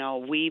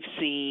 we've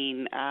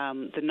seen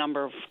the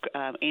number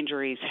of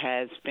injuries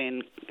has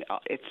been,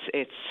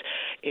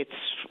 it's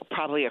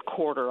probably a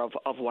quarter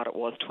of what it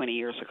was 20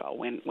 years ago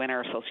when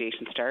our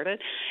association started.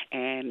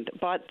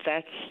 But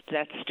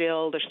there's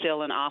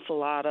still an awful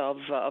lot of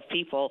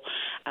people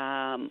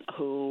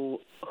who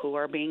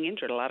are being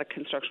injured. A lot of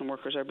construction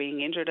workers are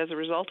being injured as a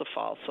result of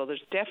falls. So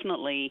there's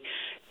definitely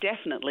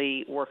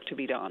work to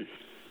be done.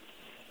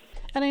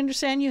 And I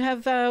understand you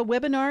have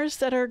webinars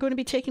that are going to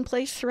be taking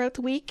place throughout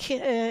the week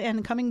and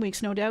the coming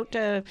weeks, no doubt,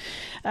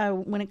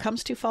 when it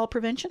comes to fall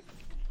prevention?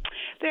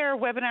 There are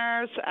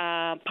webinars,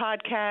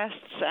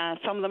 podcasts.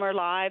 Some of them are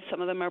live,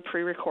 some of them are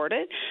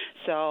pre-recorded.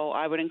 So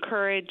I would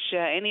encourage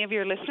any of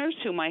your listeners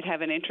who might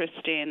have an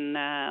interest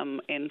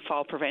in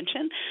fall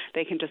prevention,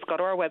 they can just go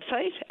to our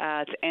website.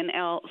 It's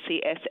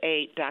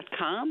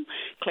nlcsa.com,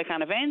 click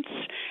on events,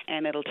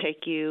 and it'll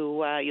take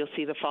you, you'll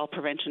see the Fall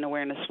Prevention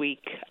Awareness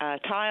Week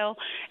tile,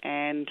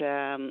 and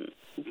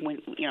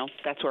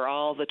that's where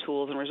all the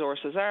tools and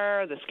resources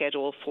are, the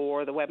schedule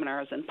for the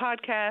webinars and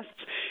podcasts,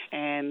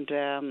 and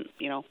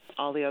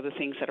all the other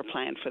things that are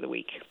planned for the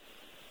week.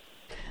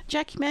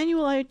 Jackie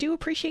Manuel, I do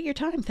appreciate your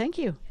time. Thank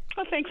you.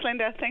 Well, thanks,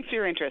 Linda. Thanks for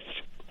your interest.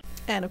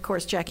 And of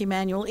course, Jackie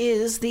Manuel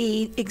is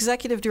the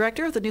Executive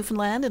Director of the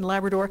Newfoundland and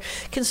Labrador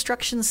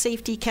Construction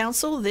Safety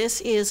Council.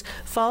 This is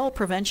Fall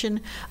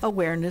Prevention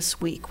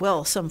Awareness Week.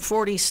 Well, some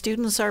 40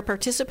 students are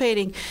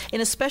participating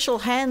in a special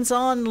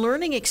hands-on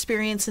learning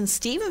experience in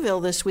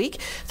Stephenville this week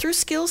through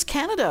Skills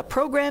Canada.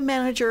 Program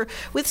Manager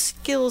with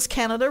Skills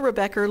Canada,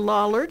 Rebecca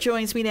Lawler,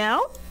 joins me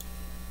now.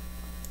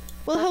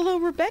 Well, hello,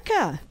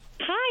 Rebecca.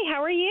 Hi,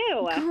 how are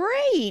you?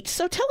 Great.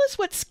 So tell us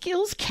what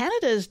Skills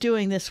Canada is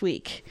doing this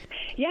week.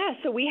 Yeah,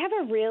 so we have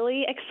a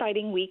really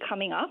exciting week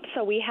coming up.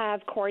 So we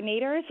have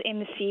coordinators in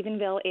the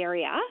Stephenville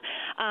area,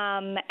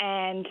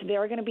 and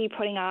they're going to be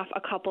putting off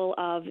a couple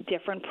of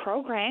different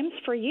programs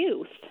for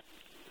youth.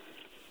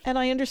 And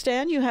I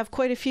understand you have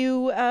quite a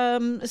few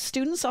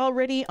students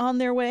already on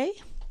their way?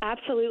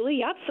 Absolutely,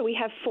 yep. So we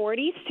have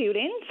 40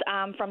 students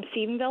from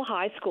Stephenville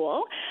High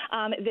School.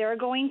 They're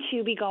going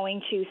to be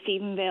going to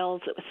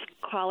Stephenville's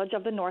College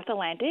of the North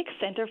Atlantic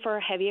Center for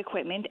Heavy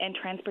Equipment and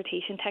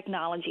Transportation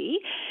Technology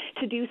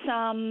to do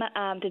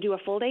a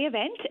full day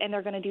event, and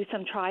they're going to do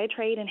some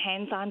try-a-trade and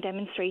hands-on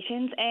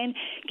demonstrations and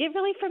get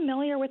really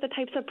familiar with the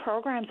types of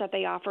programs that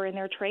they offer in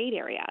their trade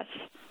areas.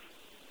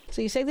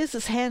 So you say this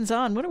is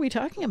hands-on. What are we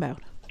talking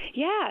about?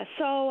 Yeah,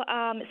 so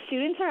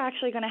students are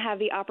actually going to have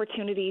the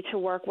opportunity to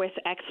work with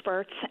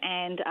experts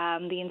and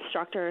the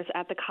instructors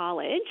at the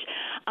college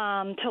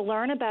to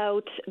learn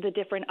about the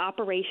different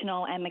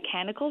operational and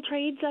mechanical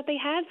trades that they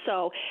have.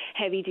 So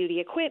heavy-duty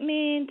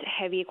equipment,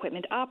 heavy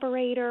equipment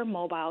operator,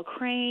 mobile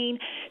crane.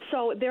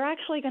 So they're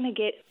actually going to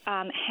get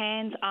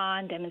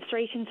hands-on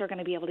demonstrations. They're going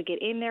to be able to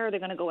get in there. They're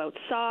going to go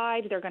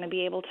outside. They're going to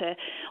be able to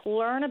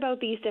learn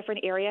about these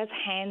different areas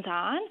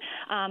hands-on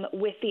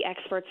with the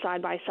experts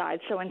side by side.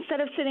 So instead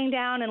of sitting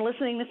down and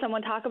listening to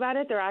someone talk about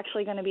it, they're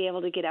actually going to be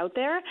able to get out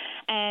there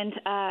and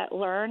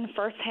learn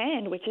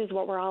firsthand, which is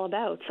what we're all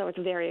about. So it's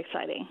very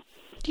exciting.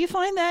 Do you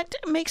find that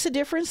makes a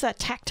difference, that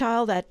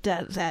tactile,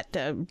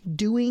 that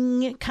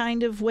doing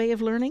kind of way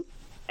of learning?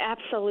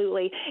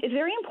 Absolutely. It's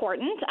very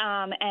important,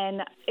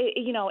 and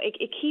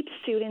it keeps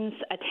students'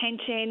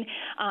 attention.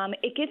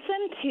 It gets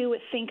them to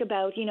think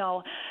about,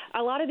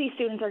 a lot of these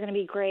students are going to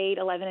be grade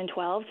 11 and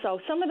 12, so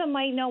some of them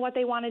might know what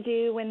they want to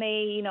do when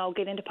they,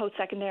 get into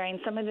post-secondary,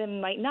 and some of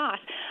them might not.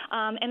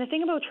 And the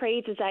thing about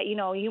trades is that,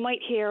 you might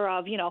hear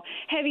of,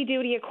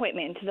 heavy-duty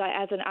equipment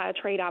as a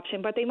trade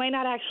option, but they might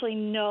not actually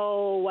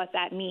know what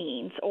that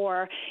means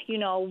or,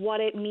 what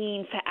it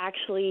means to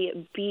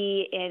actually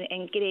be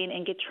and get in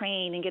and get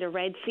trained and get a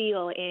red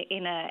seal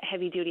in a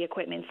heavy-duty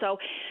equipment. So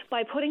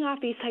by putting off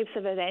these types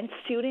of events,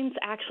 students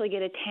actually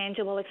get a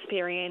tangible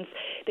experience.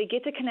 They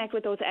get to connect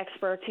with those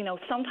experts,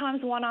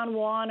 sometimes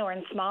one-on-one or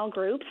in small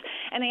groups,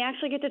 and they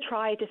actually get to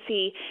try to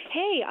see,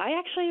 hey, I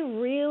actually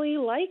really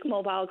like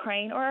mobile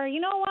crane, or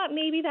you know what,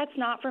 maybe that's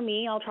not for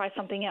me, I'll try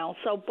something else.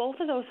 So both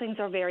of those things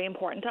are very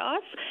important to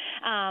us,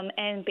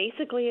 and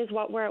basically is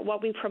what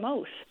we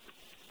promote.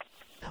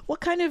 What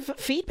kind of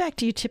feedback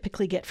do you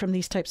typically get from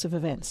these types of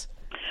events?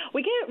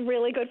 We get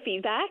really good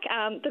feedback.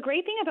 The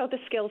great thing about the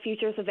Skill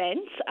Futures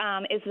events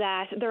is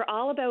that they're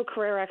all about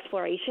career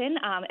exploration,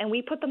 and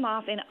we put them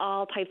off in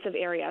all types of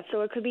areas.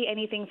 So it could be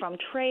anything from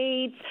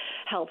trades,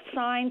 health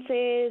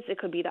sciences, it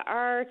could be the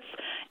arts,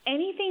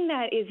 anything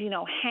that is,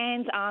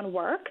 hands-on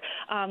work.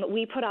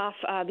 We put off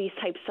these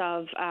types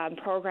of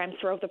programs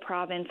throughout the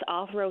province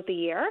all throughout the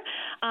year,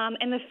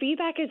 and the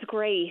feedback is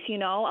great. A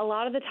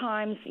lot of the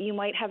times you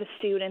might have a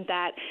student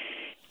that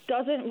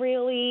doesn't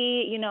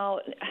really,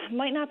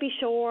 might not be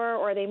sure,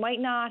 or they might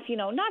not,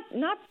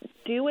 not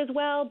do as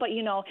well, but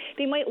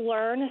they might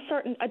learn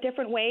a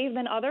different way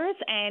than others,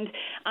 and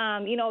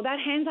that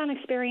hands-on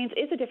experience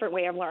is a different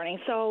way of learning.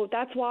 So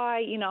that's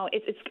why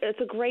it's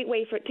a great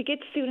way to get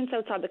students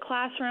outside the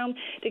classroom,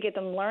 to get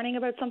them learning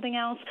about something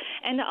else,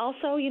 and to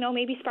also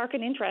maybe spark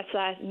an interest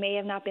that may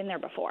have not been there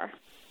before.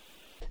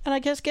 And I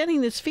guess getting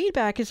this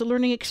feedback is a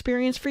learning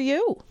experience for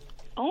you.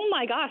 Oh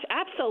my gosh,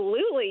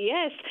 absolutely,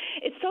 yes.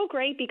 It's so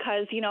great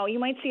because, you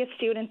might see a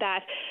student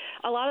that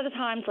a lot of the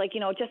times,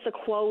 just a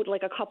quote,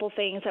 a couple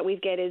things that we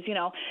get is,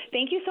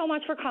 thank you so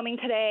much for coming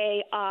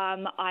today.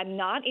 I'm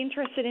not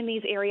interested in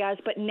these areas,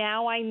 but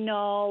now I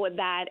know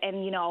that,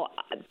 and,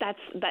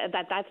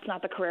 that's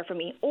not the career for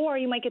me. Or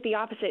you might get the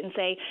opposite and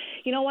say,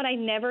 you know what, I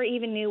never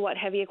even knew what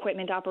heavy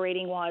equipment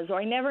operating was, or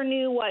I never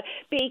knew what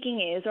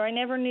baking is, or I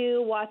never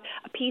knew what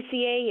a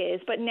PCA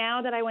is, but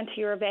now that I went to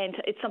your event,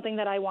 it's something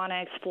that I want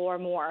to explore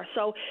more.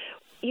 So,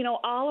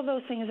 all of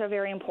those things are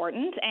very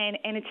important,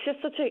 and it's just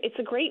it's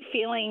a great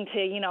feeling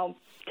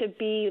to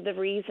be the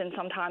reason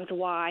sometimes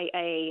why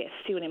a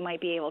student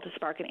might be able to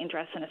spark an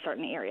interest in a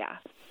certain area.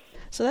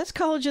 So that's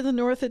College of the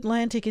North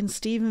Atlantic in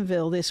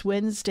Stephenville this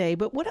Wednesday.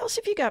 But what else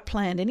have you got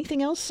planned?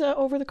 Anything else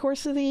over the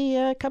course of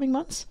the coming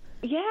months?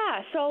 Yeah,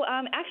 so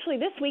actually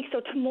this week,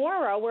 so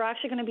tomorrow, we're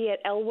actually going to be at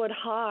Elwood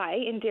High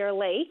in Deer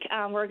Lake.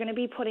 We're going to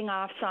be putting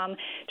off some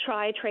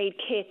tri-trade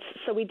kits.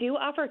 So we do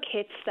offer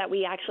kits that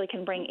we actually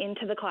can bring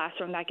into the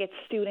classroom that gets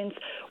students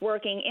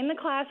working in the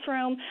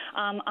classroom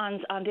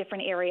on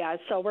different areas.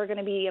 So we're going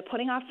to be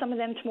putting off some of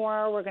them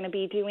tomorrow. We're going to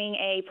be doing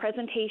a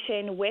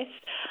presentation with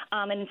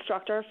an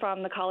instructor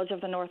from the College of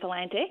the North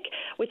Atlantic,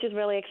 which is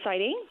really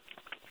exciting.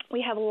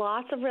 We have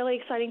lots of really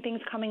exciting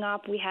things coming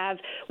up. We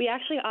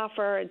actually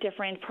offer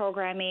different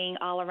programming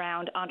all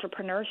around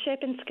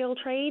entrepreneurship and skill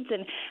trades,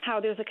 and how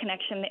there's a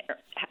connection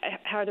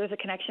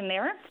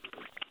there.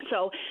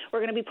 So we're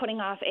going to be putting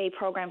off a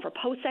program for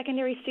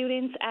post-secondary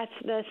students at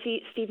the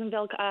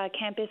Stephenville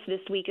campus this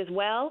week as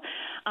well,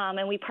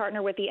 and we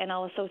partner with the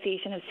NL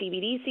Association of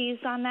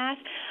CBDCs on that.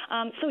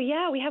 So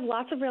yeah, we have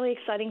lots of really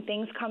exciting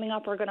things coming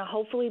up. We're going to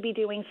hopefully be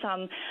doing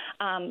some,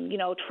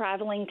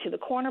 traveling to the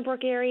Corner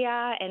Brook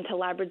area and to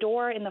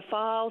Labrador in the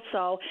fall.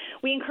 So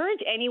we encourage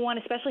anyone,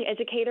 especially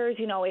educators,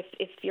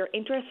 if you're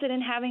interested in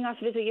having us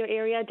visit your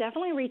area,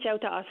 definitely reach out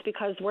to us,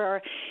 because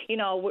we're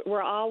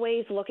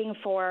always looking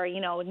for,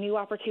 new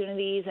opportunities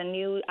and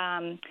new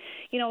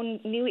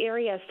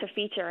areas to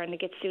feature and to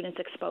get students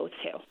exposed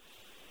to.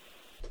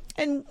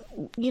 And,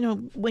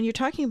 when you're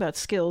talking about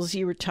skills,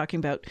 you were talking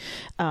about,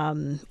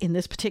 in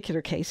this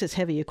particular case, it's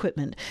heavy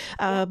equipment.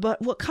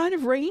 But what kind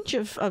of range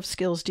of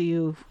skills do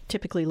you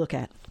typically look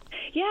at?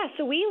 Yeah,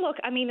 so we look,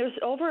 there's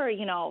over,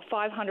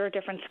 500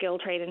 different skill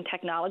trade and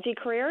technology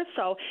careers.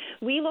 So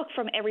we look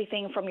from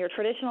everything from your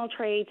traditional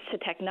trades to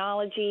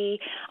technology.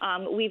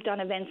 We've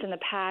done events in the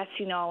past,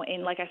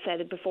 in, like I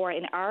said before,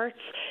 in arts.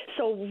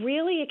 So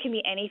really it can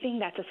be anything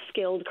that's a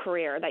skilled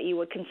career that you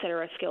would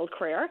consider a skilled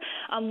career.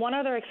 One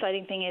other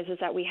exciting thing is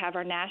that we have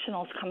our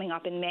nationals coming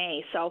up in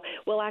May. So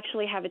we'll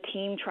actually have a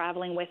team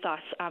traveling with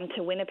us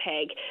to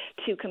Winnipeg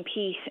to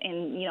compete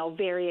in,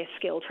 various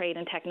skill trade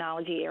and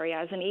technology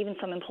areas, and even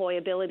some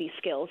employability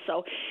skills.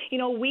 So,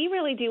 we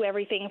really do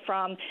everything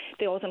from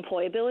those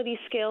employability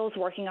skills,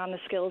 working on the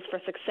skills for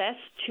success,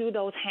 to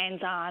those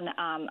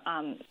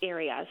hands-on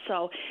areas.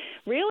 So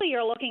really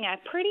you're looking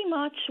at pretty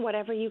much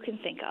whatever you can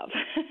think of.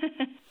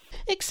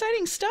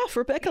 Exciting stuff.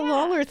 Rebecca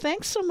Lawler,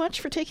 thanks so much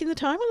for taking the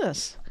time with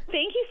us.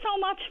 Thank you so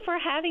much for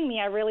having me.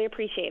 I really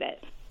appreciate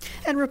it.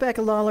 And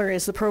Rebecca Lawler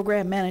is the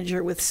program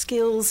manager with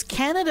Skills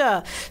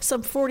Canada.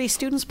 Some 40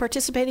 students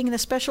participating in a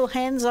special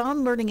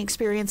hands-on learning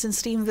experience in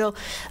Stephenville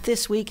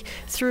this week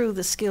through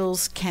the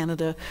Skills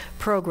Canada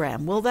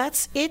program. Well,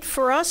 that's it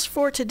for us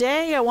for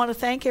today. I want to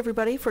thank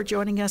everybody for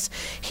joining us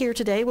here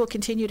today. We'll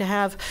continue to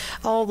have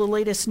all the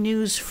latest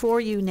news for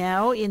you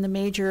now in the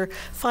major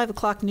 5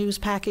 o'clock news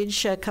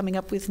package coming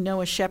up with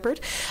Noah Shepherd.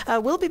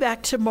 We'll be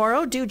back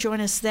tomorrow. Do join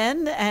us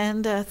then,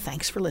 and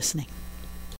thanks for listening.